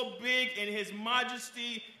is so big in his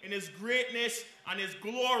majesty, in his greatness, and his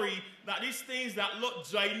glory, that these things that look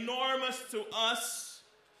ginormous to us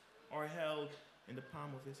are held in the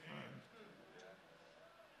palm of his hand.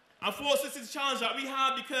 And folks, this is a challenge that we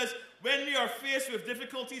have, because when we are faced with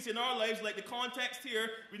difficulties in our lives, like the context here,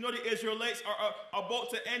 we know the Israelites are about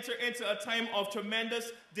to enter into a time of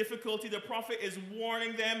tremendous difficulty. The prophet is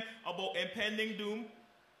warning them about impending doom.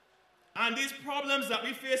 And these problems that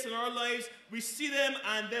we face in our lives, we see them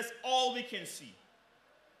and that's all we can see.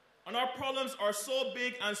 And our problems are so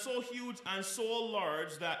big and so huge and so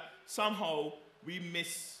large that somehow we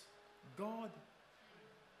miss God.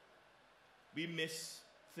 We miss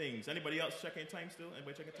things. Anybody else checking time still?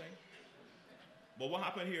 Anybody checking time? But what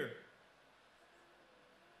happened here?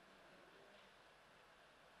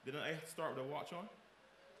 Didn't I start with a watch on?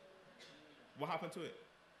 What happened to it?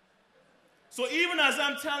 So even as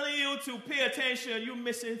I'm telling you to pay attention, you're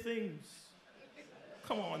missing things.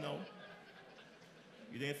 Come on now.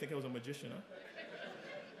 You didn't think I was a magician, huh?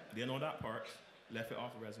 Didn't know that part. Left it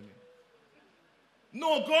off the resume.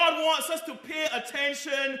 No, God wants us to pay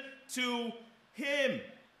attention to him.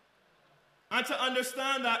 And to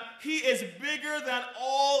understand that he is bigger than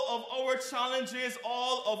all of our challenges,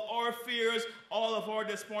 all of our fears, all of our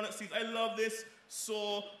despondencies. I love this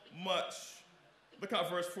so much. Look at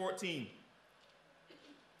verse 14.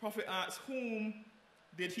 Prophet asks, whom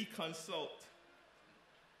did he consult?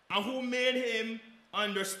 And who made him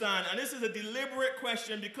understand? And this is a deliberate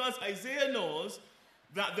question, because Isaiah knows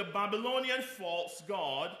that the Babylonian false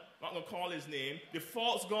god, I'm not going to call his name, the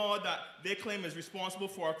false god that they claim is responsible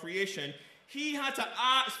for our creation, he had to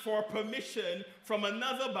ask for permission from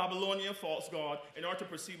another Babylonian false god in order to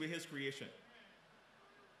proceed with his creation.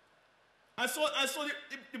 And so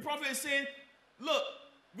the prophet is saying, look,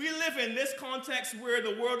 we live in this context where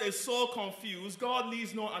the world is so confused. God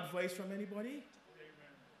needs no advice from anybody. Amen.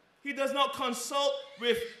 He does not consult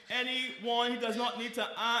with anyone. He does not need to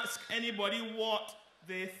ask anybody what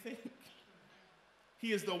they think.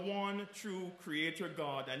 He is the one true creator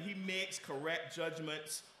God, and he makes correct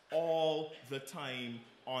judgments all the time,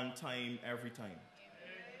 on time, every time.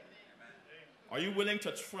 Amen. Are you willing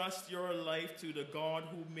to trust your life to the God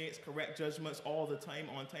who makes correct judgments all the time,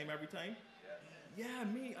 on time, every time? Yeah,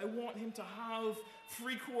 me. I want him to have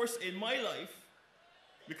free course in my life,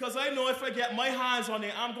 because I know if I get my hands on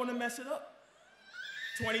it, I'm going to mess it up.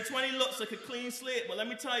 2020 looks like a clean slate, but let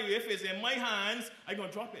me tell you, if it's in my hands, I'm going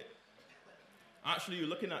to drop it. Actually, you're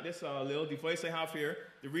looking at this little device I have here.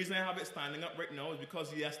 The reason I have it standing up right now is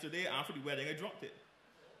because yesterday, after the wedding, I dropped it.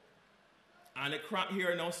 And it cracked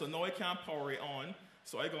here now, so now I can't power it on.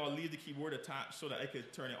 So I got to leave the keyboard attached so that I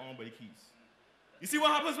could turn it on by the keys. You see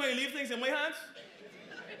what happens when you leave things in my hands?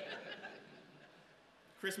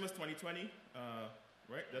 Christmas 2020,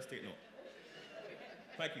 right? Let's take note.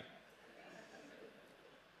 Thank you.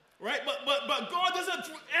 Right? But God does not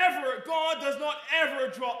ever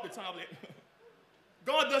drop the tablet.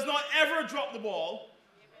 God does not ever drop the ball.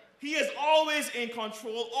 He is always in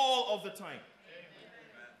control all of the time.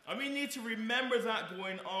 And we need to remember that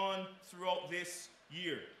going on throughout this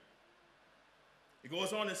year. It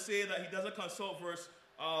goes on to say that he doesn't consult verse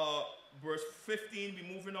 15,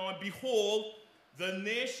 be moving on. Behold, the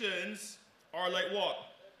nations are like what?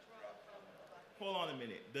 Hold on a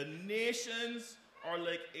minute. The nations are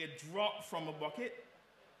like a drop from a bucket.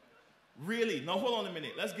 Really? Now hold on a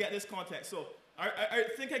minute. Let's get this context. So I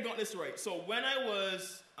think I got this right. So when I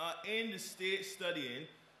was in the States studying,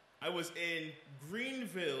 I was in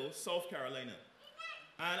Greenville, South Carolina.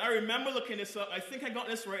 And I remember looking this up. I think I got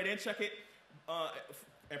this right. I didn't check it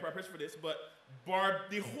in preparation for this. But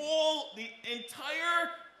the entire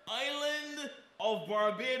island of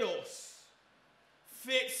Barbados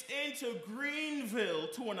fits into Greenville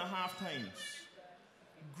 2.5 times.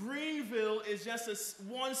 Greenville is just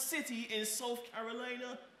one city in South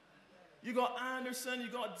Carolina. You got Anderson, you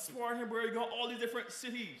got Spartanburg, you got all these different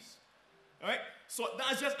cities. All right? So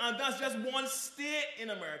that's just one state in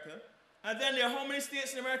America. And then there are how many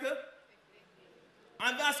states in America?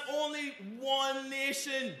 And that's only one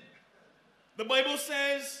nation. The Bible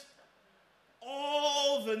says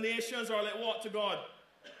all the nations are like what to God?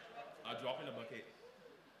 A drop in the bucket.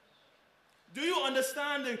 Do you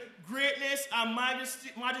understand the greatness and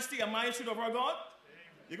majesty and magnitude of our God?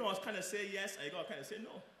 You're going to kind of say yes, and you're going to kind of say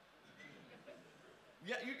no.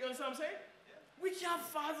 Yeah, you understand what I'm saying? We can't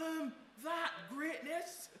fathom that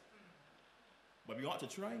greatness. But we ought to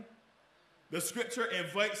try. The scripture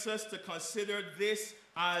invites us to consider this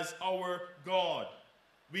as our God.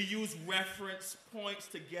 We use reference points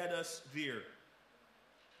to get us there.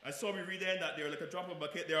 And so we read then that they're like a drop of a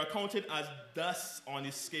bucket. They are counted as dust on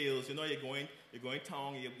the scales. You know, you're going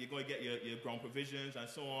town, you're going to get your ground provisions and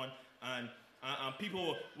so on. And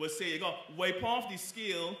people will say, you got to wipe off the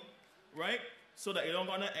scale, right? So that you don't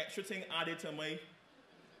got an extra thing added to my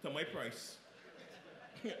price.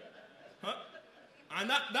 Huh? And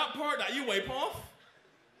that part that you wipe off,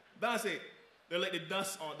 that's it. They're like the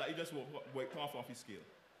dust on that you just wipe off your scale.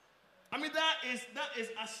 I mean, that is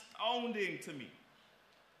astounding to me.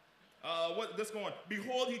 Let's go on.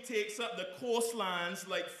 Behold, he takes up the coastlands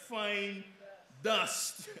like fine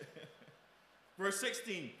dust. Verse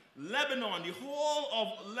 16. Lebanon, the whole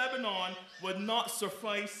of Lebanon would not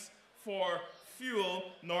suffice for fuel,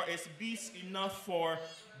 nor its beasts enough for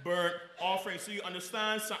burnt offering. So you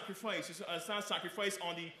understand sacrifice. You understand sacrifice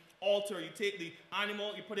on the altar. You take the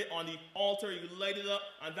animal, you put it on the altar, you light it up,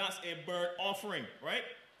 and that's a burnt offering, right?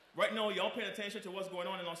 Right now, y'all paying attention to what's going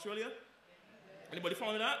on in Australia? Anybody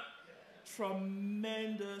following that?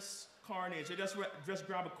 Tremendous carnage. I just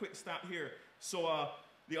grab a quick stat here. So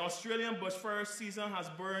the Australian bushfire season has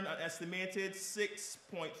burned an estimated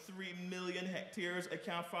 6.3 million hectares. I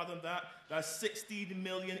can't fathom that. That's 16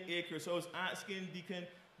 million acres. So I was asking Deacon,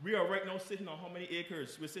 we are right now sitting on how many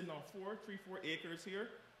acres? We're sitting on 4 acres here.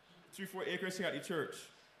 3-4 acres here at the church.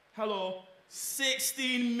 Hello,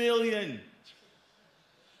 16 million.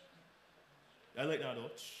 I like that though.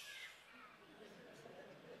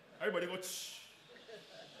 Everybody go.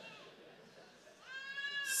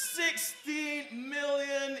 16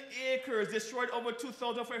 million acres, destroyed over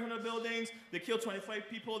 2,500 buildings. They killed 25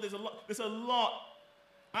 people. There's a lot.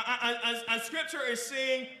 And Scripture is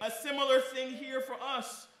saying a similar thing here for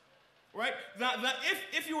us, right? That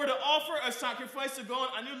if you were to offer a sacrifice to God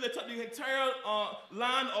and you lit up the entire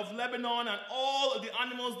land of Lebanon and all of the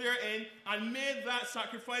animals therein and made that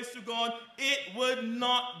sacrifice to God, it would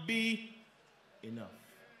not be enough.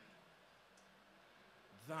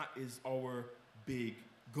 That is our big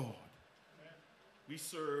God. We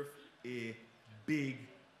serve a big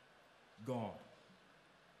God.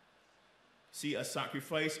 See, a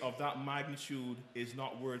sacrifice of that magnitude is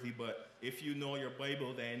not worthy, but if you know your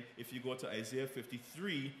Bible, then if you go to Isaiah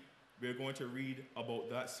 53, we're going to read about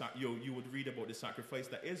that. You would read about the sacrifice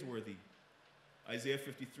that is worthy. Isaiah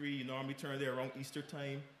 53, you normally turn there around Easter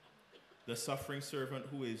time. The suffering servant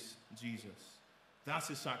who is Jesus. That's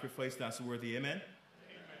his sacrifice that's worthy. Amen?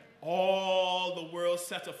 All the world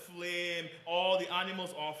set aflame, all the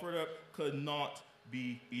animals offered up could not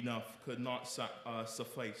be enough, could not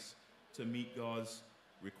suffice to meet God's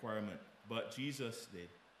requirement. But Jesus did.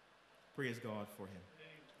 Praise God for him.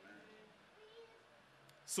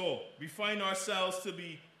 So, we find ourselves to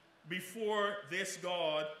be before this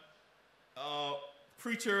God,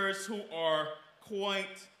 preachers who are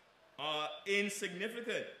quite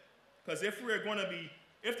insignificant. Because if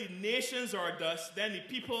the nations are dust, then the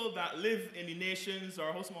people that live in the nations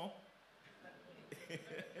are how small?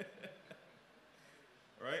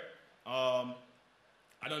 Right?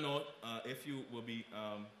 I don't know if you will be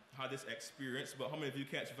had this experience, but how many of you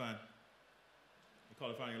catch a van? You call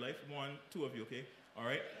it van in your life? 1, 2 of you, okay? All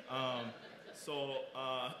right. So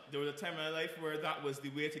there was a time in my life where that was the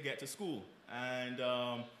way to get to school, and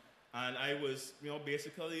I was,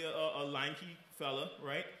 basically a lanky fella,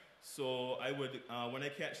 right? So I would, when I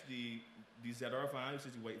catch the ZR van, which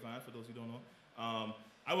is the white van for those who don't know,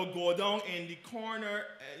 I would go down in the corner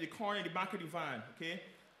in the back of the van, okay?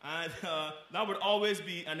 And that would always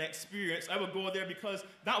be an experience. I would go there because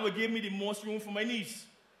that would give me the most room for my knees,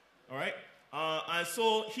 all right? And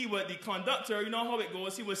so the conductor, you know how it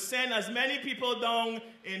goes, he would send as many people down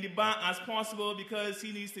in the back as possible because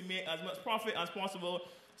he needs to make as much profit as possible.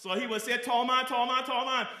 So he would say, tall man,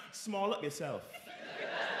 small up yourself.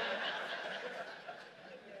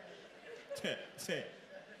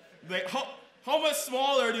 Like, how much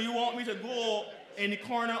smaller do you want me to go in the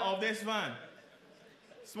corner of this van?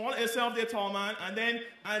 Small yourself there, tall man. And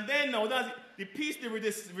then now that's the piece de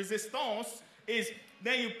resistance is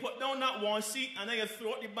then you put down that one seat and then you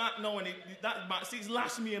throw it the back now, and that back seat's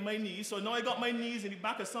lashed me in my knees. So now I got my knees in the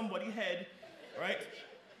back of somebody's head, right?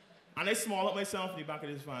 And I small up myself in the back of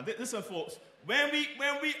this van. Listen, folks, when we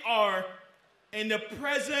are in the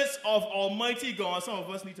presence of Almighty God, some of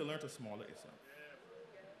us need to learn to small it yourself.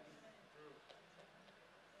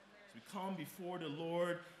 So we come before the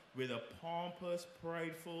Lord with a pompous,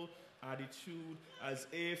 prideful attitude, as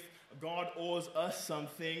if God owes us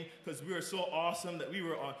something because we are so awesome that we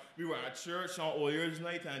were at church on All Year's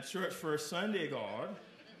Night and church first Sunday, God.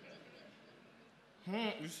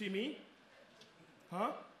 You see me?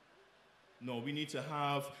 Huh? No, we need to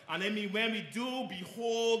have, and I mean, when we do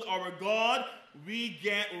behold our God, we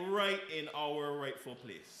get right in our rightful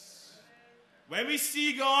place. When we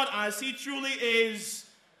see God as He truly is,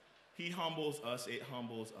 He humbles us, it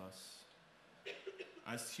humbles us.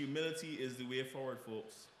 As humility is the way forward,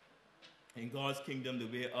 folks. In God's kingdom, the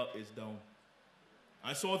way up is down.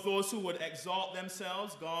 And so those who would exalt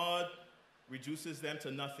themselves, God reduces them to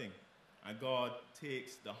nothing. And God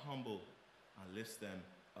takes the humble and lifts them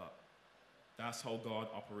up. That's how God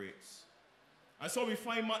operates. And so we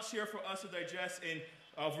find much here for us to digest in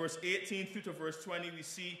verse 18 through to verse 20. We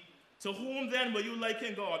see, to whom then will you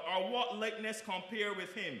liken God? Or what likeness compare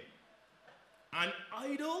with Him? An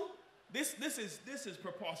idol? This is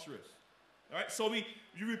preposterous. All right? So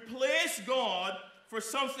you replace God for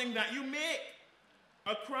something that you make.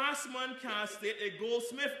 A craftsman casts it, a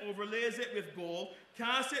goldsmith overlays it with gold,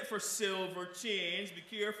 casts it for silver chains. Be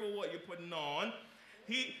careful what you're putting on.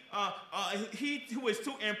 He who is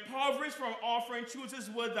too impoverished from offering chooses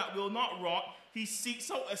wood that will not rot. He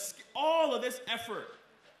seeks out all of this effort.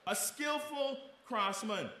 A skillful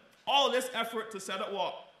craftsman. All of this effort to set up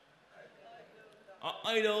what? An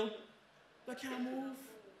idol that can't move.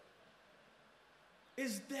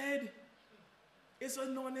 It's dead. It's a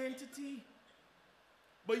non-entity.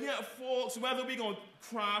 But yet, folks, whether we're going to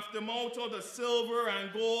craft them out of the silver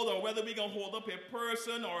and gold, or whether we're going to hold up a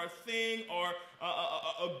person or a thing or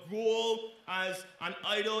a goal as an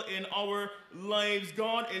idol in our lives,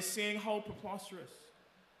 God is saying, how preposterous.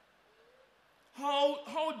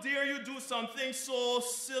 How dare you do something so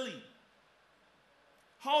silly?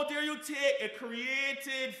 How dare you take a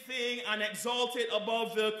created thing and exalt it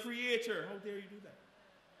above the Creator? How dare you do that?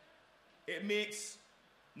 It makes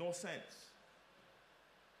no sense.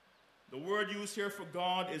 The word used here for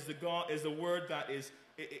God is the word that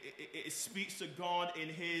it speaks to God in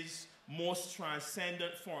His most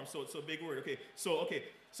transcendent form. So it's a big word. So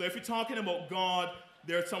if you're talking about God,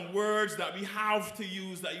 there are some words that we have to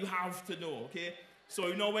use that you have to know. Okay. So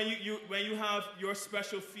when you have your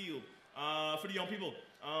special field for the young people,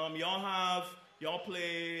 y'all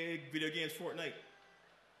play video games Fortnite.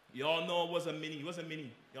 Y'all know it was a mini. Y'all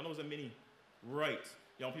know it was a mini, right?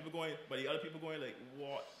 Young people going, but the other people going like,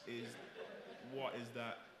 what is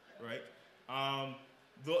that, right?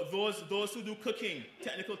 Those who do cooking,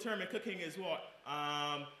 technical term in cooking is what?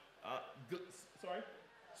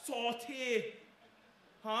 Saute,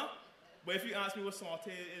 huh? But if you ask me what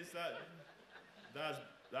saute is,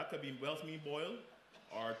 that could be mean boil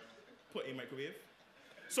or put in microwave.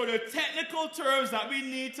 So the technical terms that we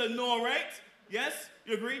need to know, right? Yes,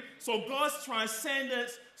 you agree? So God's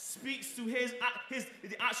transcendence speaks to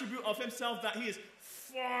the attribute of Himself that He is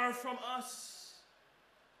far from us.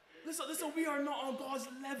 Listen, we are not on God's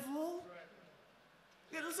level.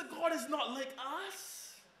 Yeah, listen, God is not like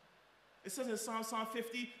us. It says in Psalm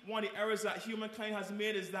 50, one of the errors that humankind has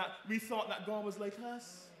made is that we thought that God was like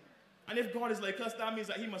us. And if God is like us, that means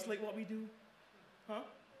that he must like what we do. Huh?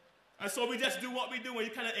 And so we just do what we do, and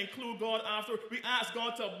you kind of include God after. We ask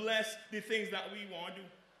God to bless the things that we want to do.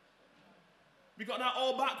 We got that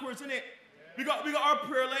all backwards, innit? We got our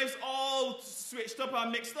prayer lives all switched up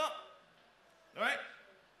and mixed up. All right?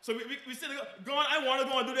 So we say, God, I want to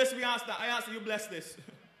go and do this. We ask that. I ask that you bless this.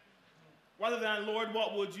 Rather than, Lord,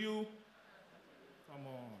 what would you? Come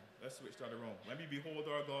on. Let's switch that around. When we behold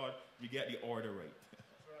our God, we get the order right.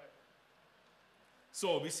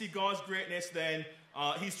 So we see God's greatness then.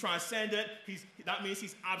 He's transcendent. That means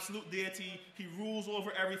he's absolute deity. He rules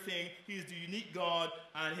over everything. He is the unique God,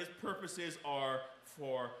 and his purposes are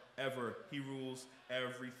forever. He rules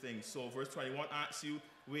everything. So verse 21 asks you,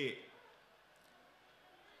 wait,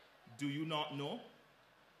 do you not know?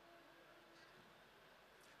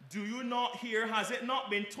 Do you not hear? Has it not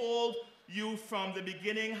been told you from the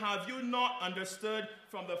beginning? Have you not understood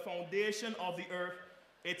from the foundation of the earth?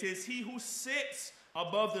 It is he who sits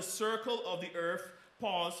above the circle of the earth.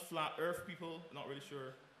 Pause, flat earth people, not really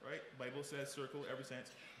sure, right? Bible says circle, every sense.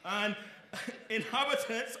 And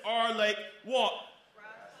inhabitants are like what?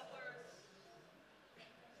 Grasshoppers.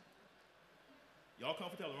 Y'all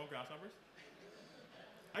comfortable around grasshoppers?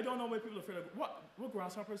 I don't know why people are afraid of what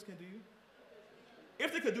grasshoppers can do you.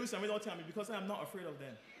 If they could do something, don't tell me, because I am not afraid of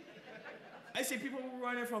them. I see people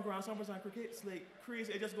running from grasshoppers and crickets like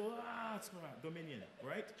crazy. They just go, it's dominion,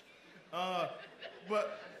 right?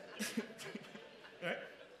 But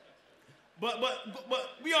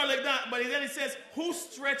we are like that. But then it says, who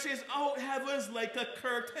stretches out heavens like a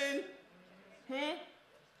curtain?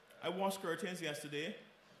 I washed curtains yesterday.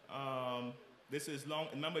 This is long.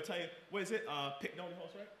 Remember, I tell you, what is it? Pick down the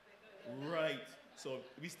house, right? Right. So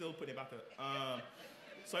we still put it back up.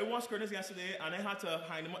 So I washed curtains yesterday, and I had to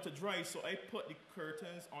hang them up to dry. So I put the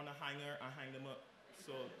curtains on a hanger and hang them up.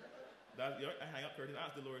 So I hang up curtains. I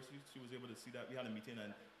asked Dolores, she was able to see that. We had a meeting,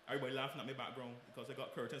 and everybody laughing at my background because I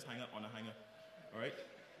got curtains hang up on a hanger, all right,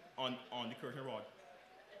 on the curtain rod,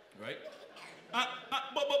 right?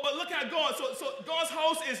 But look at God. So God's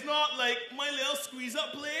house is not like my little squeeze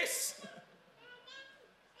up place.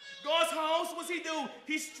 God's house, what's he do?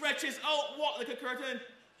 He stretches out what like a curtain?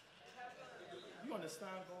 You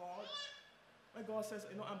understand God? When God says,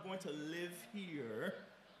 I'm going to live here,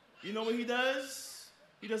 you know what he does?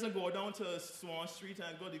 He doesn't go down to Swan Street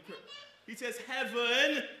and go to the curtain. He says,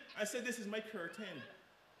 heaven. I said, this is my curtain.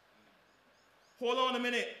 Hold on a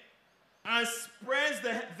minute. And spreads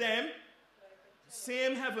them,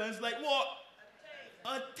 same heavens, like what?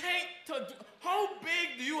 A tent. How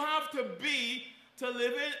big do you have to be to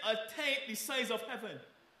live in a tent the size of heaven?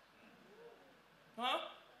 Huh?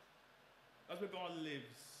 That's where God lives.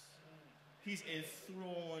 He's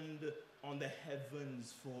enthroned on the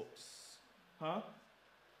heavens, folks. Huh?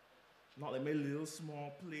 Not like my little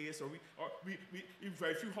small place, or we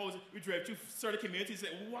drive through houses, we drive through certain communities and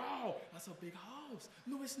say, wow, that's a big house.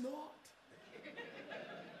 No, it's not.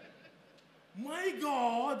 My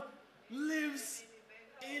God lives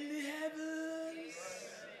in the heavens.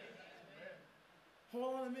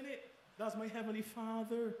 Hold on a minute. That's my Heavenly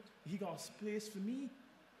Father. He got a place for me.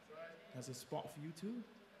 There's a spot for you too.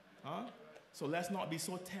 Huh? So let's not be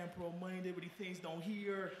so temporal-minded with the things down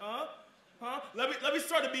here. Huh? Huh? Let me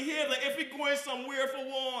start to behave like if we're going somewhere for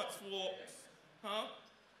once, folks. Huh?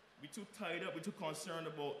 We're too tied up, we're too concerned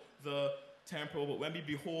about the temporal, but when we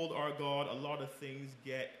behold our God, a lot of things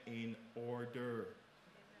get in order.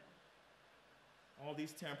 All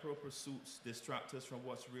these temporal pursuits distract us from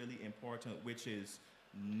what's really important, which is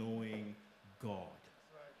knowing God.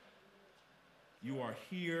 You are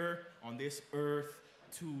here on this earth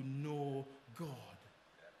to know God.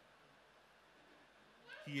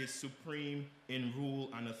 He is supreme in rule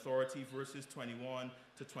and authority. Verses 21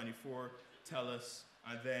 to 24 tell us,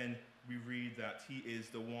 and then we read that he is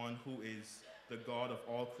the one who is the God of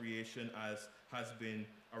all creation, as has been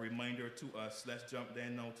a reminder to us. Let's jump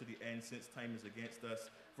then now to the end, since time is against us.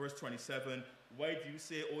 Verse 27, why do you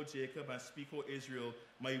say, O Jacob, and speak, O Israel,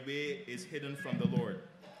 my way is hidden from the Lord,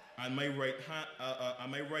 and my right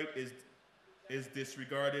is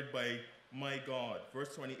disregarded by my God.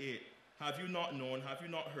 Verse 28, have you not known, have you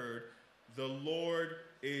not heard, the Lord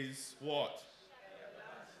is what?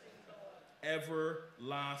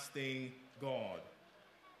 Everlasting God.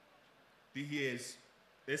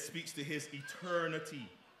 It speaks to his eternity.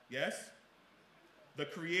 Yes? The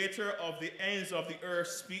creator of the ends of the earth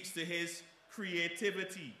speaks to his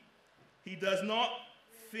creativity. He does not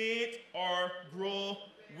faint or grow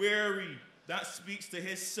weary. That speaks to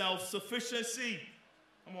his self-sufficiency.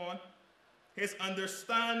 Come on. His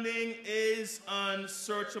understanding is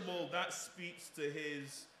unsearchable. That speaks to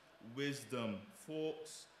his wisdom.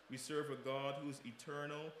 Folks, we serve a God who is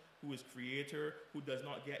eternal, who is creator, who does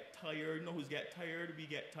not get tired. You know who's get tired? We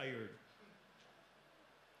get tired.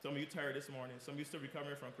 Some of you tired this morning. Some of you still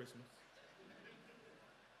recovering from Christmas.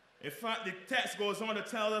 In fact, the text goes on to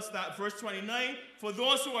tell us that, verse 29, for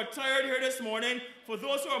those who are tired here this morning, for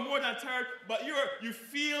those who are more than tired, but you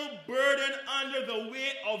feel burdened under the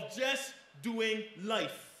weight of just doing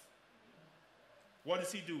life. What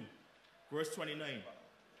does he do? Verse 29.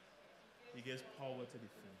 He gives power to the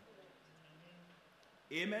faint.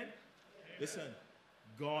 Amen? Listen,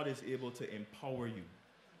 God is able to empower you.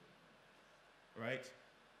 Right?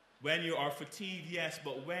 When you are fatigued, yes,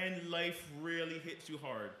 but when life really hits you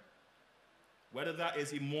hard, whether that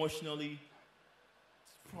is emotionally,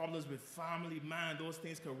 problems with family, man, those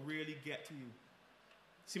things can really get to you.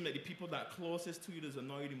 Seem like the people that closest to you that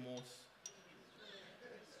annoy you the most.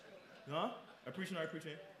 Huh? I'm preaching or I'm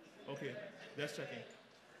preaching? Okay, just checking.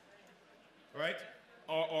 Right?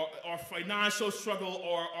 Or financial struggle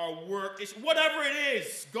or work, whatever it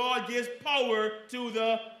is, God gives power to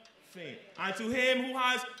the faint. And to him who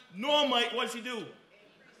has no might, what does he do?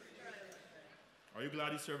 Are you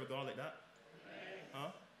glad you serve a God like that? Huh?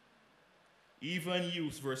 Even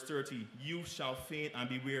youths, verse 30, youth shall faint and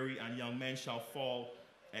be weary, and young men shall fall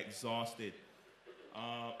exhausted.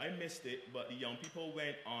 I missed it, but the young people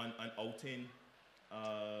went on an outing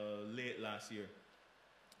late last year.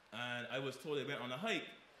 And I was told they went on a hike.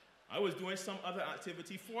 I was doing some other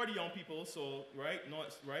activity for the young people, so, right? No,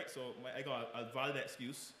 it's right, so I got a valid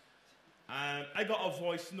excuse. And I got a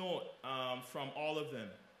voice note from all of them.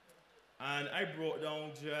 And I broke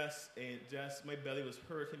down my belly was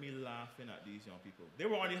hurting me laughing at these young people. They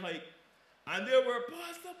were on the hike, and they were,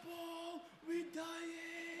 Pastor Paul, we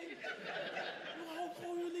dying. How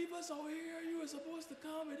come you leave us out here? You were supposed to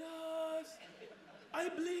come with us. I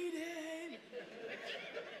bleeding.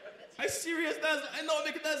 I serious, I know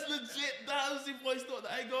that's legit. That was the voice note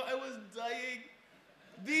that I got. I was dying.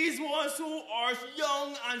 These ones who are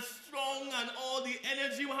young and strong and all the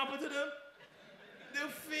energy, what happened to them? They're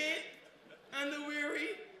faint and they're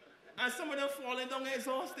weary, and some of them falling down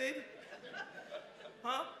exhausted.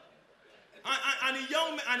 Huh? And the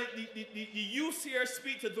young men, and the youth here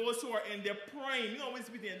speak to those who are in their prime. You always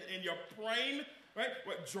speak in your prime, right?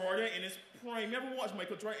 Like Jordan in his prime. You ever watch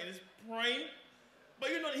Michael Jordan in his prime? But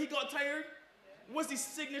you know he got tired? What's the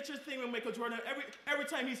signature thing with Michael Jordan? Every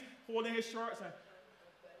time he's holding his shorts, and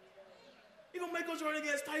even Michael Jordan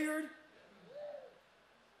gets tired.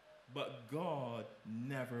 But God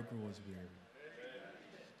never grows weary.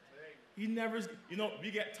 He never,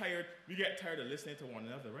 we get tired of listening to one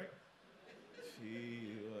another, right?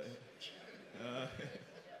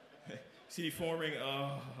 See the phone ring,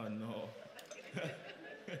 oh no.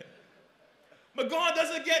 But God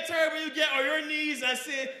doesn't get tired when you get on your knees and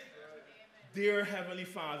say, Dear Heavenly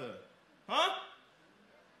Father. Huh?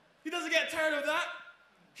 He doesn't get tired of that.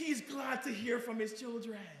 He's glad to hear from his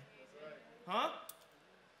children. Huh?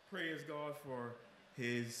 Praise God for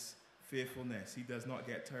his faithfulness. He does not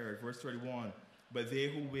get tired. Verse 31, but they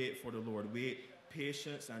who wait for the Lord, wait,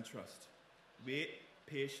 patience and trust. Wait,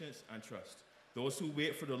 patience and trust. Those who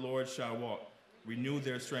wait for the Lord shall walk, renew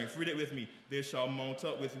their strength. Read it with me. They shall mount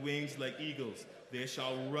up with wings like eagles. They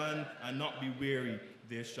shall run and not be weary.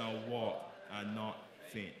 They shall walk and not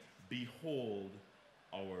faint. Behold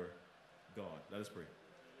our God. Let us pray.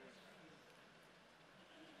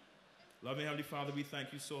 Loving Heavenly Father, we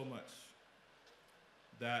thank you so much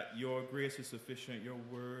that your grace is sufficient. Your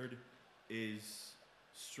word is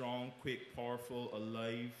strong, quick, powerful,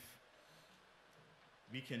 alive.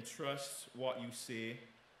 We can trust what you say.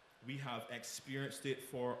 We have experienced it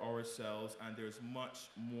for ourselves, and there's much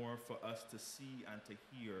more for us to see and to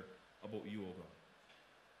hear about you, O God.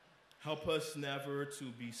 Help us never to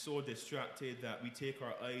be so distracted that we take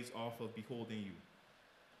our eyes off of beholding you.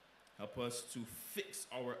 Help us to fix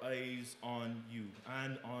our eyes on you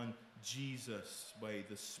and on Jesus by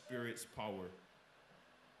the Spirit's power.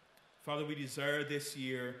 Father, we desire this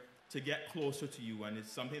year to get closer to you, and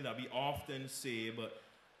it's something that we often say, but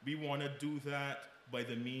we want to do that by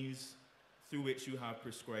the means through which you have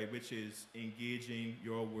prescribed, which is engaging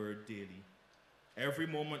your word daily. Every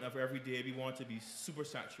moment of every day, we want to be super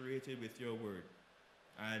saturated with your word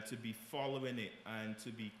and to be following it and to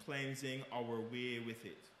be cleansing our way with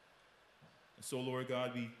it. And so, Lord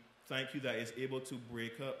God, we thank you that it's able to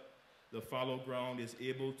break up the fallow ground, is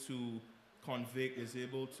able to convict, is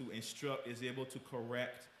able to instruct, is able to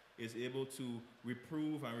correct, is able to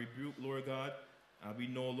reprove and rebuke, Lord God. We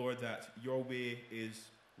know, Lord, that your way is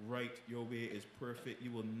right. Your way is perfect.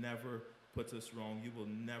 You will never put us wrong. You will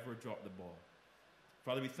never drop the ball.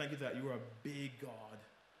 Father, we thank you that you are a big God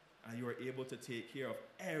and you are able to take care of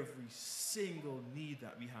every single need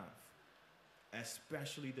that we have,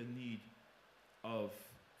 especially the need of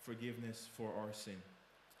forgiveness for our sin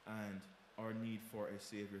and our need for a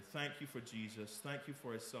Savior. Thank you for Jesus. Thank you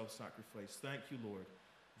for his self-sacrifice. Thank you, Lord,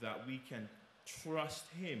 that we can trust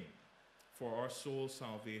him for our soul's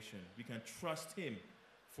salvation. We can trust him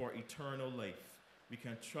for eternal life. We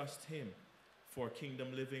can trust him for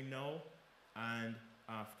kingdom living now and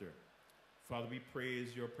after. Father, we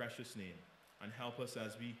praise your precious name and help us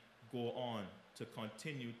as we go on to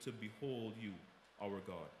continue to behold you, our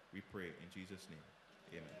God. We pray in Jesus' name.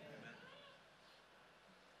 Amen. Amen.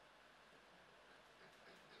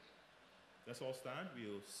 Let's all stand.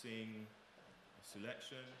 We'll sing a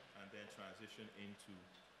selection and then transition into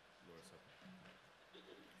Lord's Supper.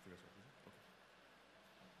 Okay.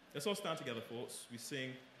 Let's all stand together, folks. We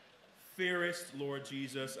sing Fairest Lord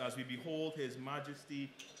Jesus as we behold his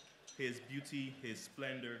majesty, his beauty, his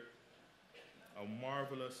splendor, a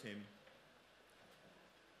marvelous hymn.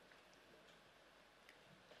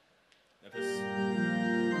 Let us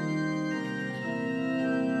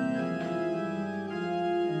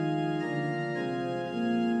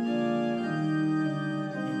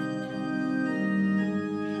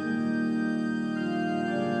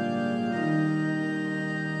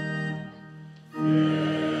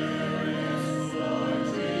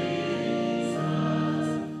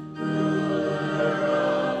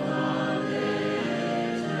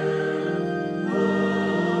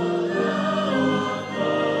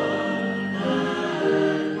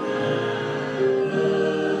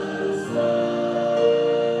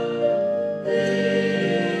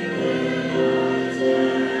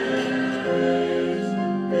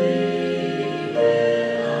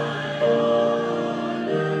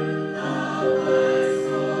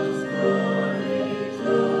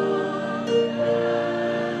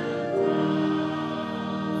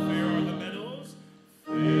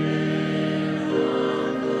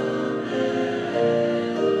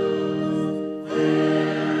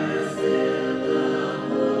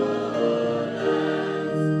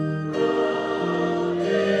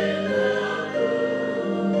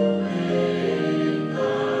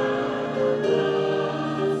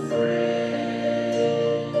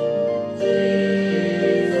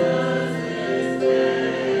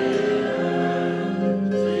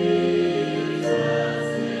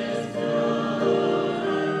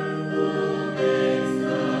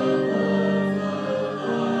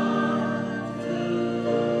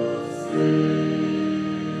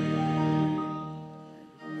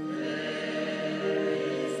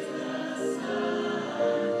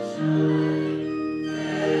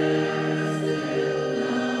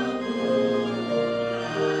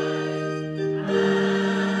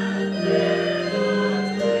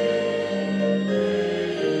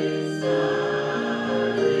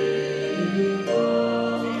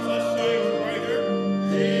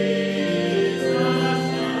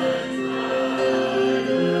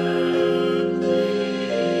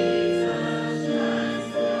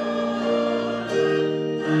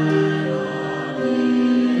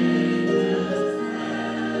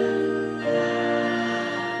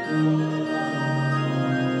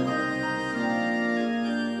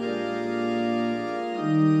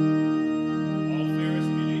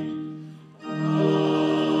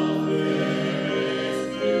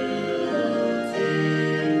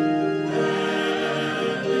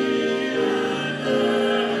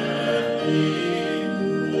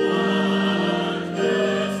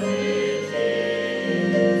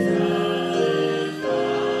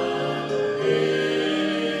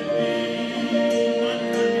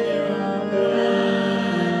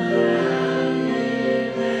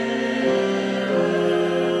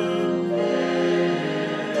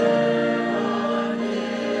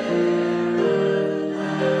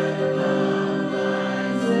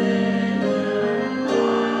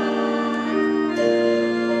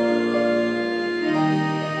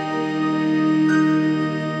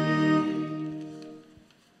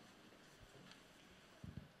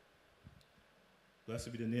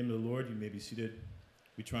Blessed be the name of the Lord. You may be seated.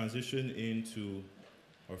 We transition into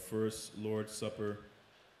our first Lord's Supper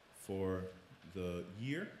for the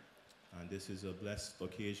year. And this is a blessed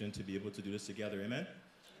occasion to be able to do this together. Amen? Amen.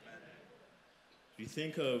 We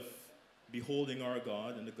think of beholding our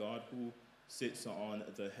God and the God who sits on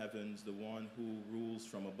the heavens, the one who rules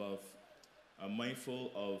from above. I'm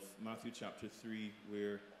mindful of Matthew chapter 3,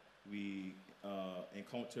 where we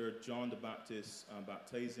encountered John the Baptist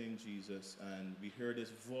baptizing Jesus, and we heard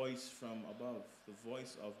his voice from above, the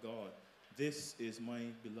voice of God, This is my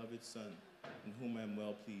beloved Son, in whom I am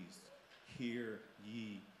well pleased. Hear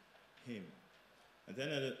ye him. And then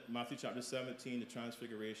in Matthew chapter 17, the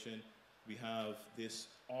Transfiguration, we have this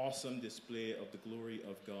awesome display of the glory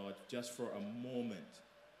of God just for a moment,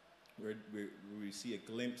 where we see a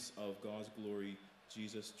glimpse of God's glory,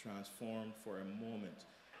 Jesus transformed for a moment.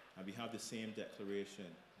 And we have the same declaration,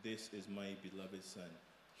 this is my beloved Son,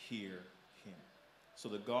 hear him. So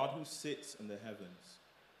the God who sits in the heavens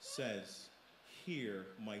says, hear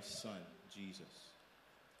my Son, Jesus.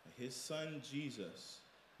 His Son, Jesus,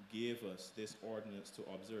 gave us this ordinance to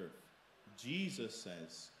observe. Jesus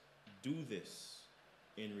says, do this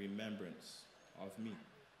in remembrance of me.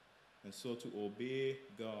 And so to obey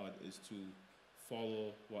God is to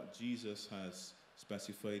follow what Jesus has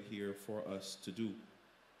specified here for us to do.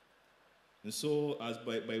 And so, as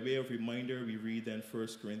by way of reminder, we read then 1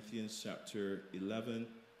 Corinthians chapter 11.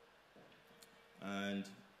 And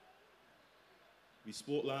we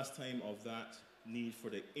spoke last time of that need for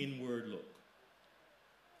the inward look.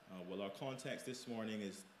 Well, our context this morning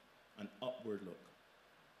is an upward look.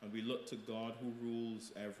 And we look to God who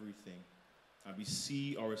rules everything. And we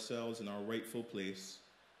see ourselves in our rightful place.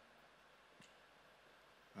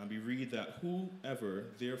 And we read that whoever,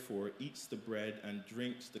 therefore, eats the bread and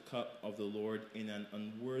drinks the cup of the Lord in an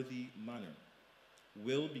unworthy manner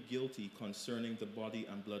will be guilty concerning the body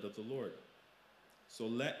and blood of the Lord. So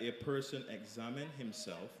let a person examine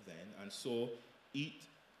himself then, and so eat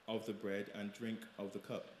of the bread and drink of the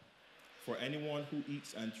cup. For anyone who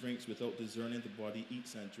eats and drinks without discerning the body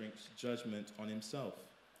eats and drinks judgment on himself.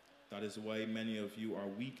 That is why many of you are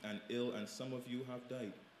weak and ill, and some of you have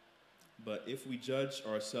died. But if we judge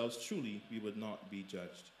ourselves truly, we would not be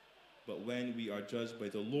judged. But when we are judged by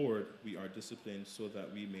the Lord, we are disciplined so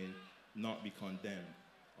that we may not be condemned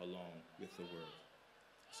along with the world.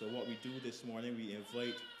 So what we do this morning, we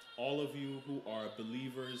invite all of you who are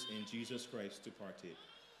believers in Jesus Christ to partake.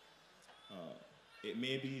 It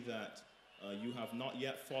may be that you have not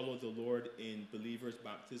yet followed the Lord in believer's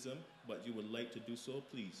baptism, but you would like to do so,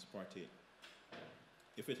 please partake.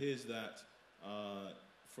 If it is that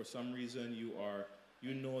for some reason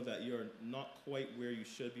you know that you're not quite where you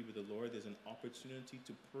should be with the Lord, there's an opportunity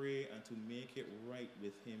to pray and to make it right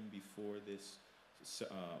with him before this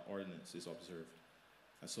ordinance is observed.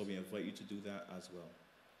 And so we invite you to do that as well,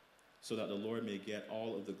 so that the Lord may get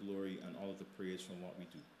all of the glory and all of the praise from what we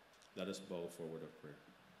do. Let us bow for a word of prayer.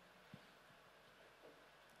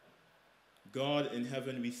 God in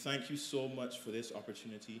heaven, we thank you so much for this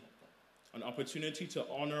opportunity, an opportunity to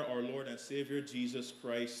honor our Lord and Savior Jesus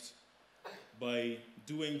Christ by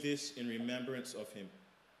doing this in remembrance of him.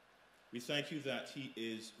 We thank you that he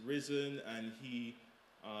is risen and he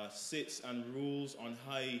sits and rules on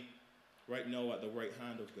high right now at the right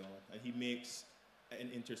hand of God, and he makes an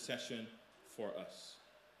intercession for us.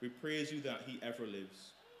 We praise you that he ever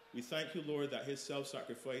lives. We thank you, Lord, that his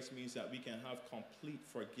self-sacrifice means that we can have complete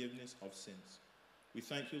forgiveness of sins. We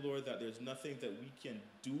thank you, Lord, that there's nothing that we can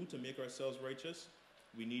do to make ourselves righteous.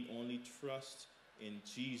 We need only trust in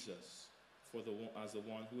Jesus as the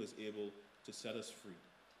one who is able to set us free.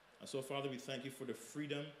 And so, Father, we thank you for the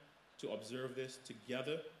freedom to observe this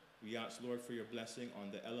together. We ask, Lord, for your blessing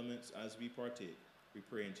on the elements as we partake. We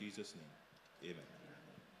pray in Jesus' name. Amen.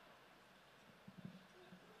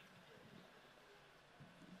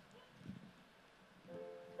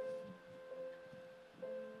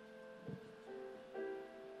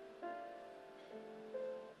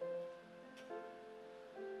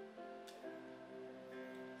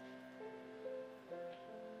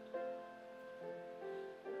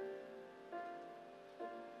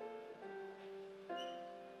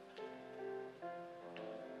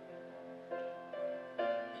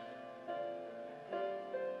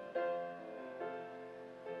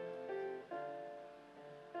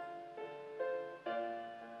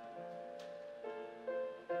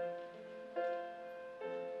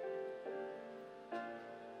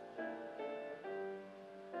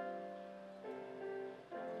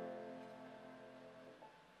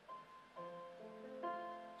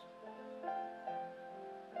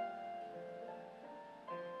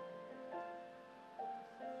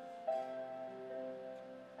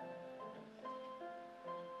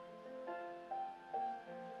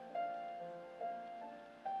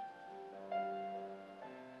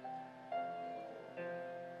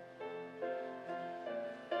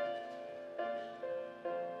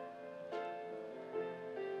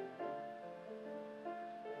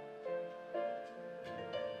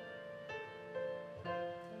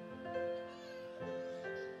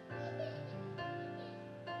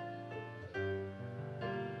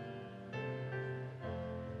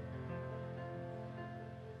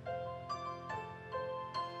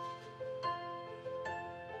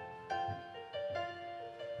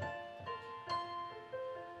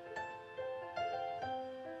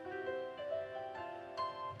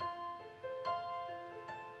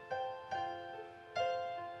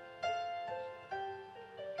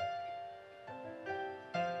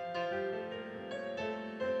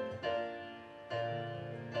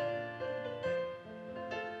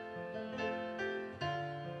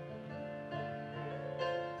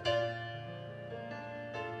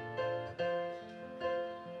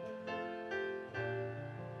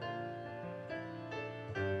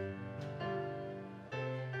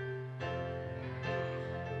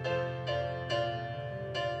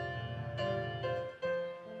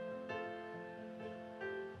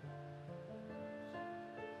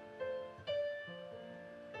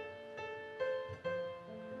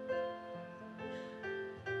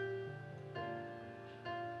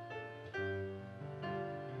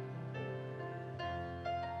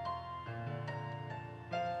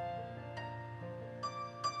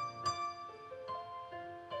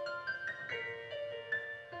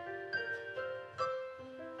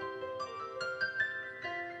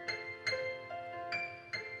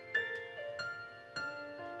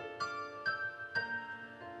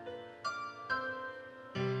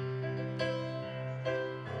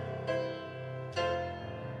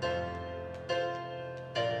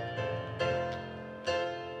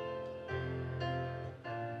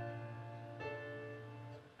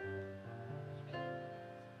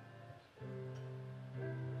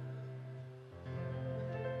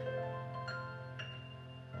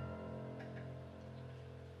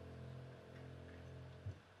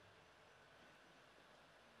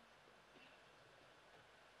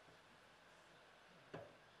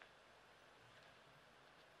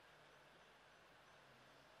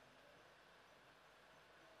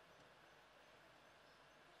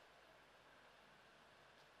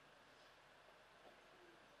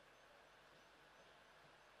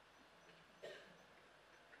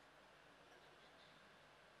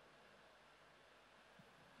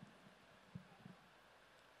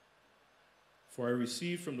 For I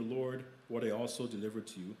received from the Lord what I also delivered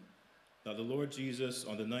to you, that the Lord Jesus,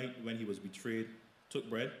 on the night when he was betrayed, took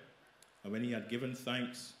bread, and when he had given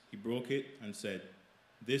thanks, he broke it and said,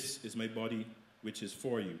 "This is my body, which is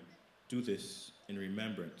for you. Do this in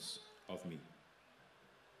remembrance of me."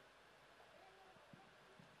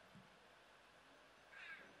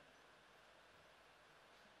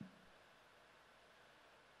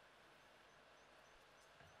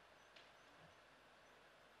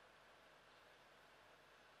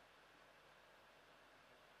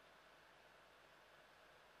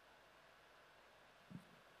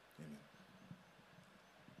 Amen.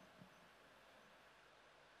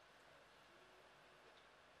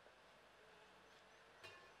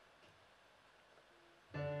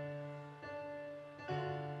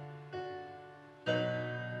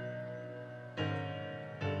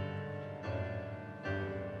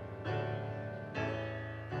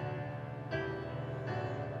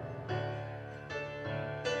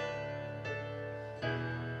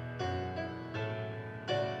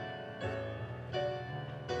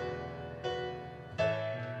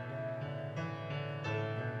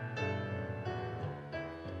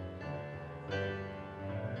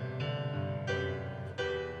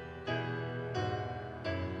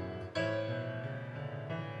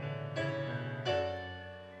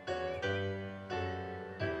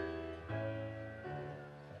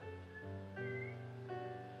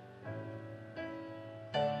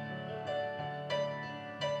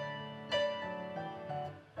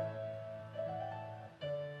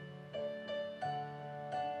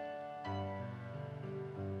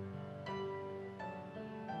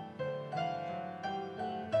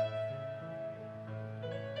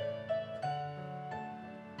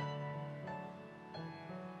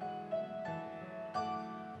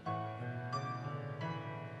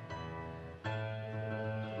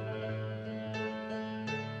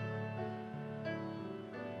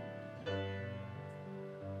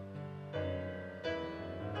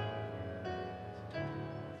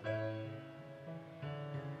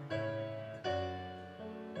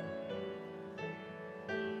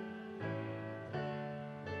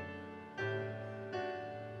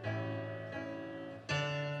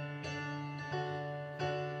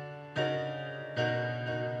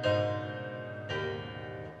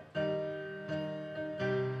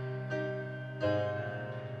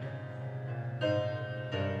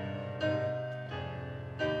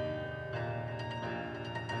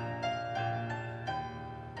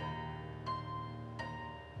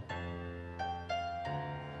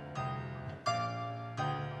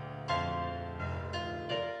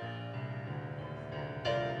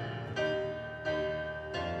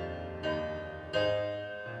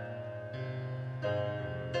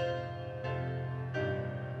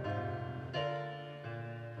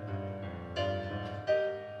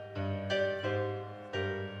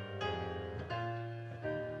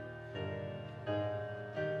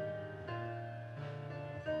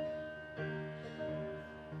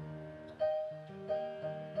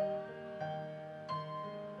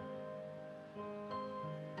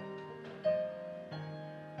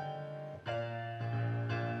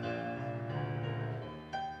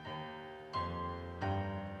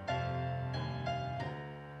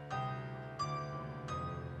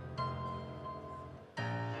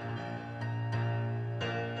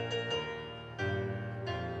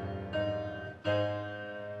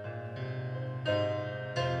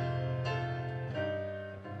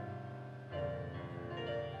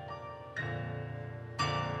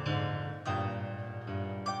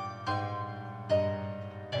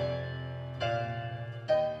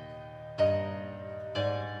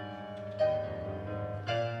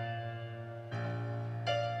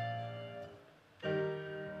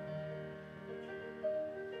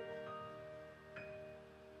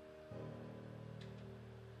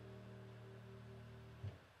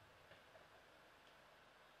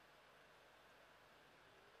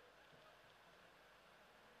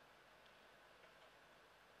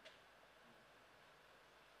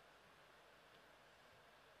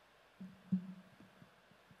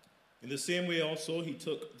 In the same way also he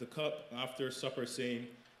took the cup after supper, saying,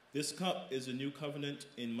 "This cup is a new covenant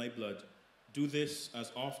in my blood. Do this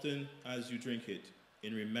as often as you drink it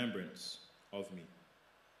in remembrance of me."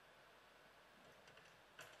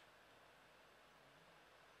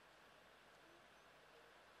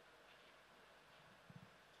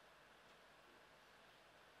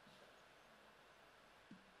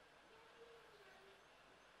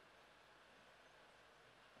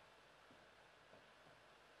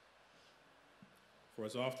 For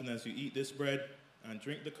as often as you eat this bread and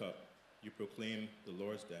drink the cup, you proclaim the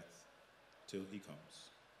Lord's death till he comes.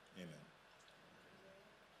 Amen.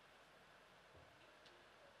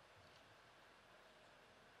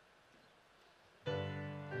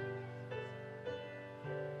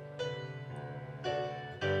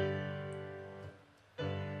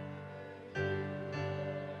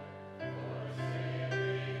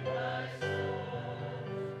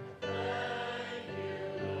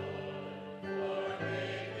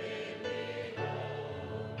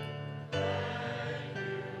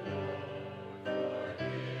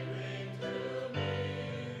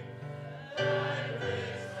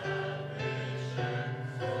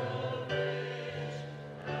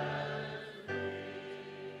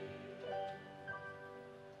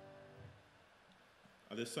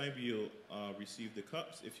 this time, we'll receive the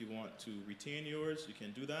cups. If you want to retain yours, you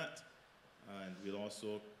can do that. And we'll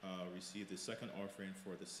also receive the second offering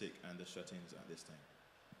for the sick and the shut-ins at this time.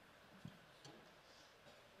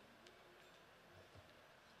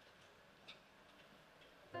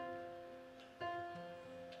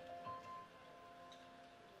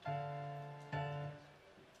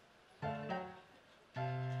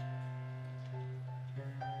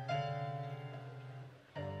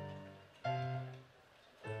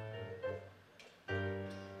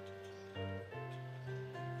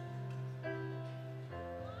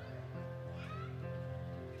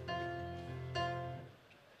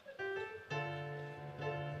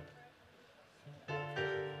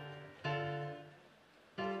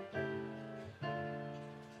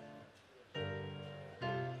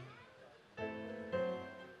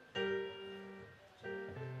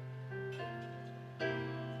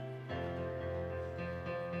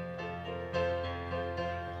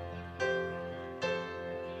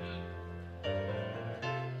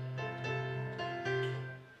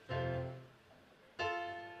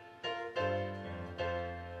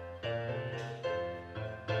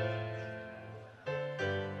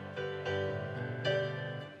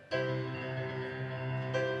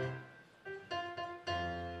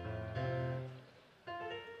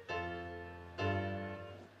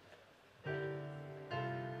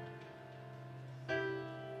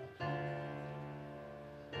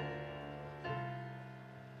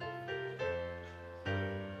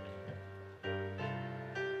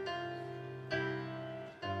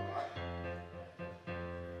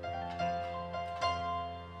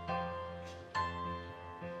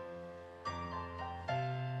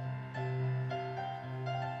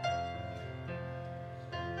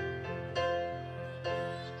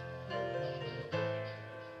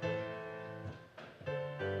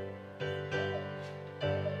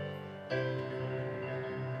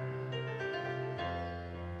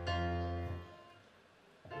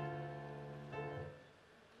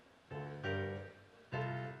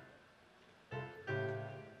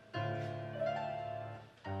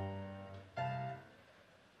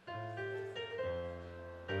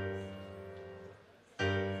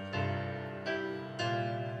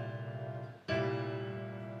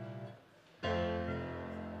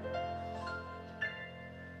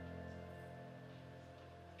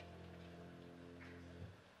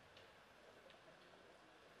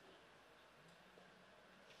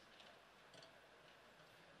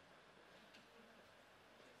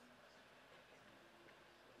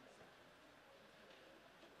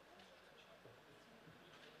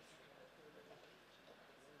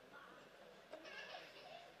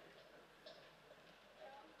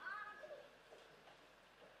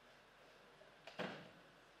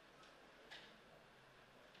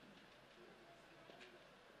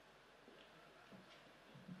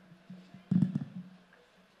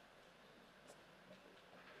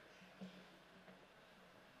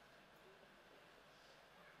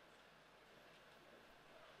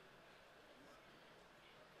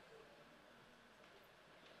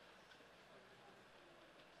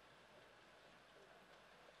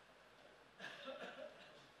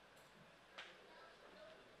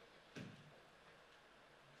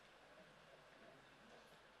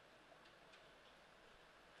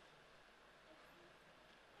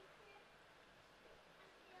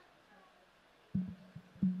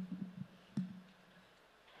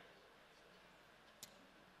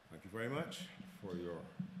 Thank you very much for your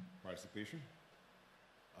participation.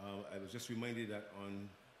 I was just reminded that on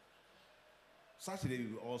Saturday we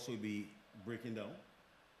will also be breaking down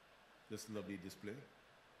this lovely display.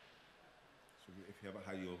 So if you haven't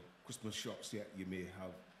had your Christmas shots yet, you may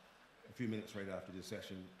have a few minutes right after this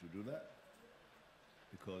session to do that,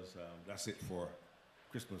 because that's it for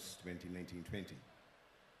Christmas 2019-20.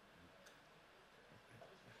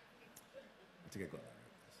 I think I got that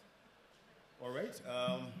right. All right.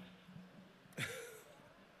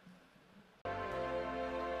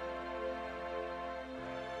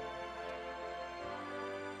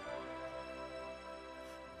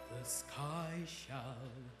 The sky shall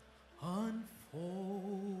unfold,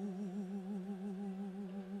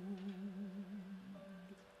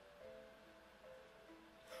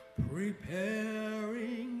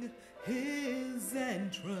 preparing his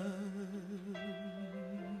entrance.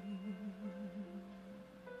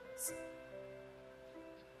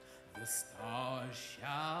 The stars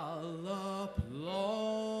shall applaud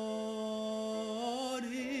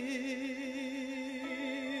him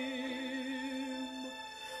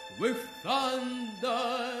with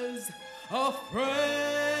thunders of praise.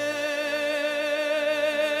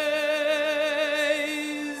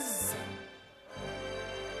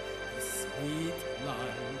 The sweet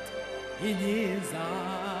light in his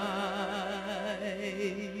eyes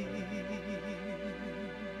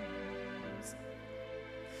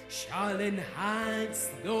shall enhance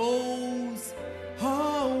those who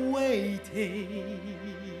are waiting.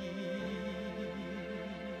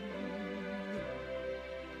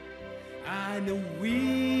 And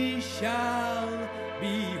we shall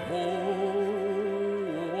behold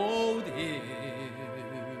him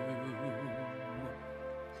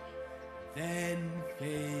then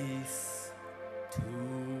face to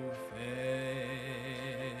face.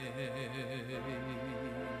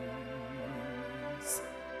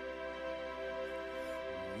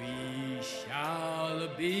 We shall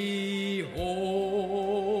behold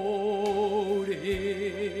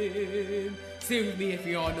him. Say with me if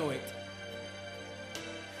you all know it.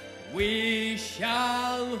 We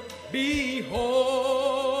shall behold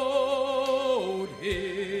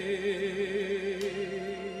him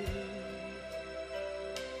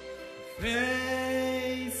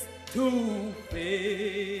face to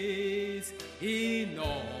face in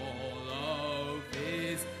all of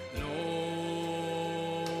his glory.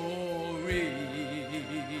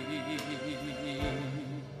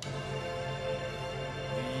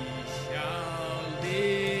 We shall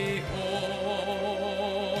behold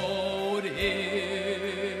him.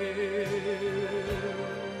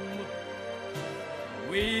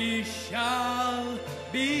 We shall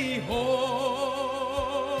behold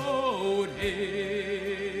him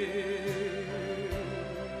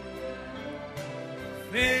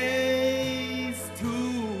face to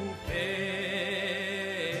face.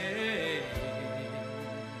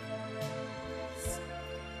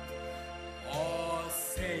 Our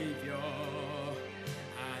Savior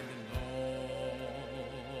and Lord.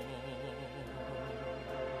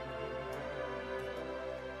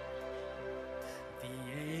 The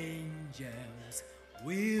angels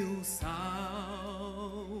will sound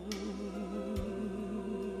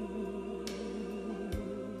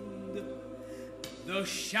the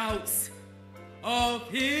shouts of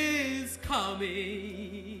his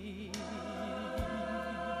coming.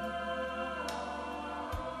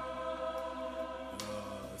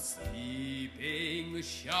 The sleeping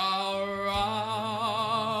shall rise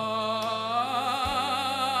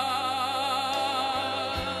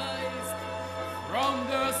from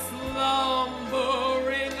the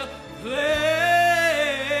slumbering place,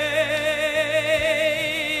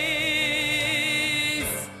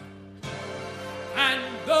 and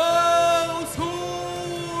those who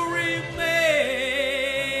remain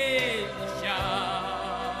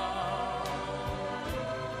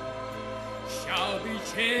shall be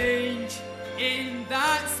changed in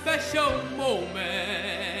that special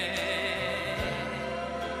moment,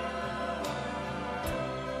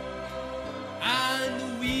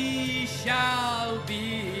 and we shall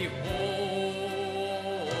behold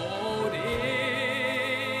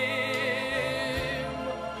him,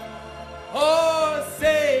 oh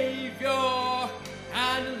Savior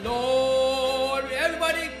and Lord.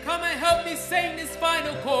 Everybody come and help me sing this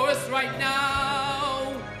final chorus right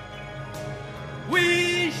now.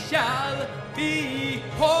 We shall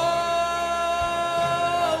behold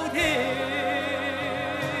him.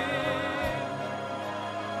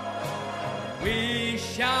 We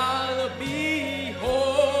shall behold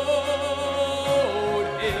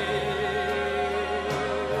him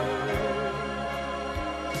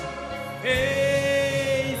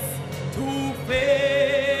face to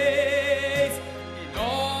face in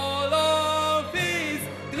all of his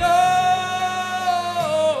glory,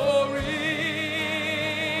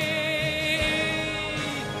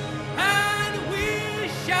 and we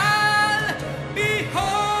shall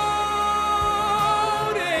behold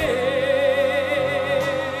him.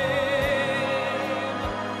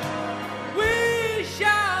 We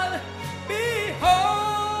shall behold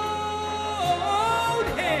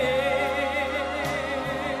him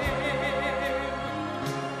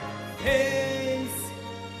face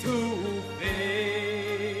to face.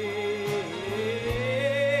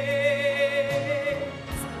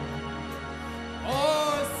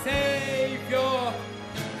 Oh Savior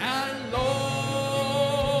and Lord,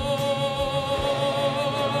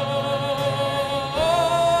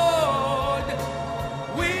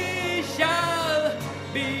 we shall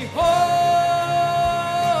behold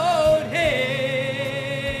him,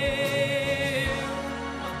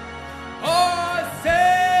 oh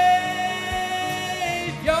Savior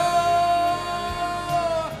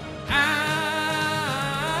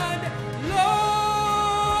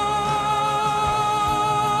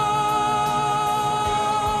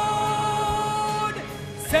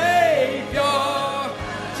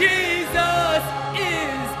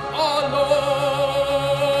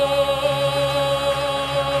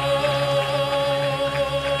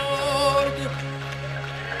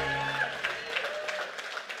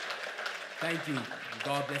Thank you. And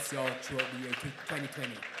God bless you all throughout the year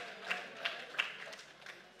 2020.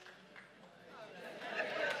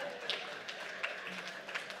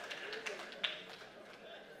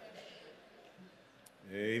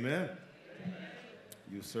 Amen.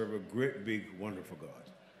 You serve a great, big, wonderful God.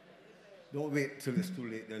 Don't wait till it's too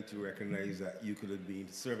late then to recognize that you could have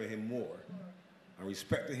been serving him more and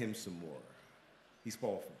respecting him some more. He's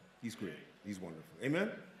powerful. He's great. He's wonderful. Amen?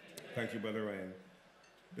 Thank you, Brother Ryan.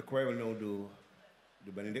 The choir will now do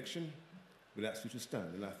the benediction. We'll ask you to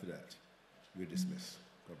stand, and after that, we'll dismiss.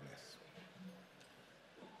 God bless.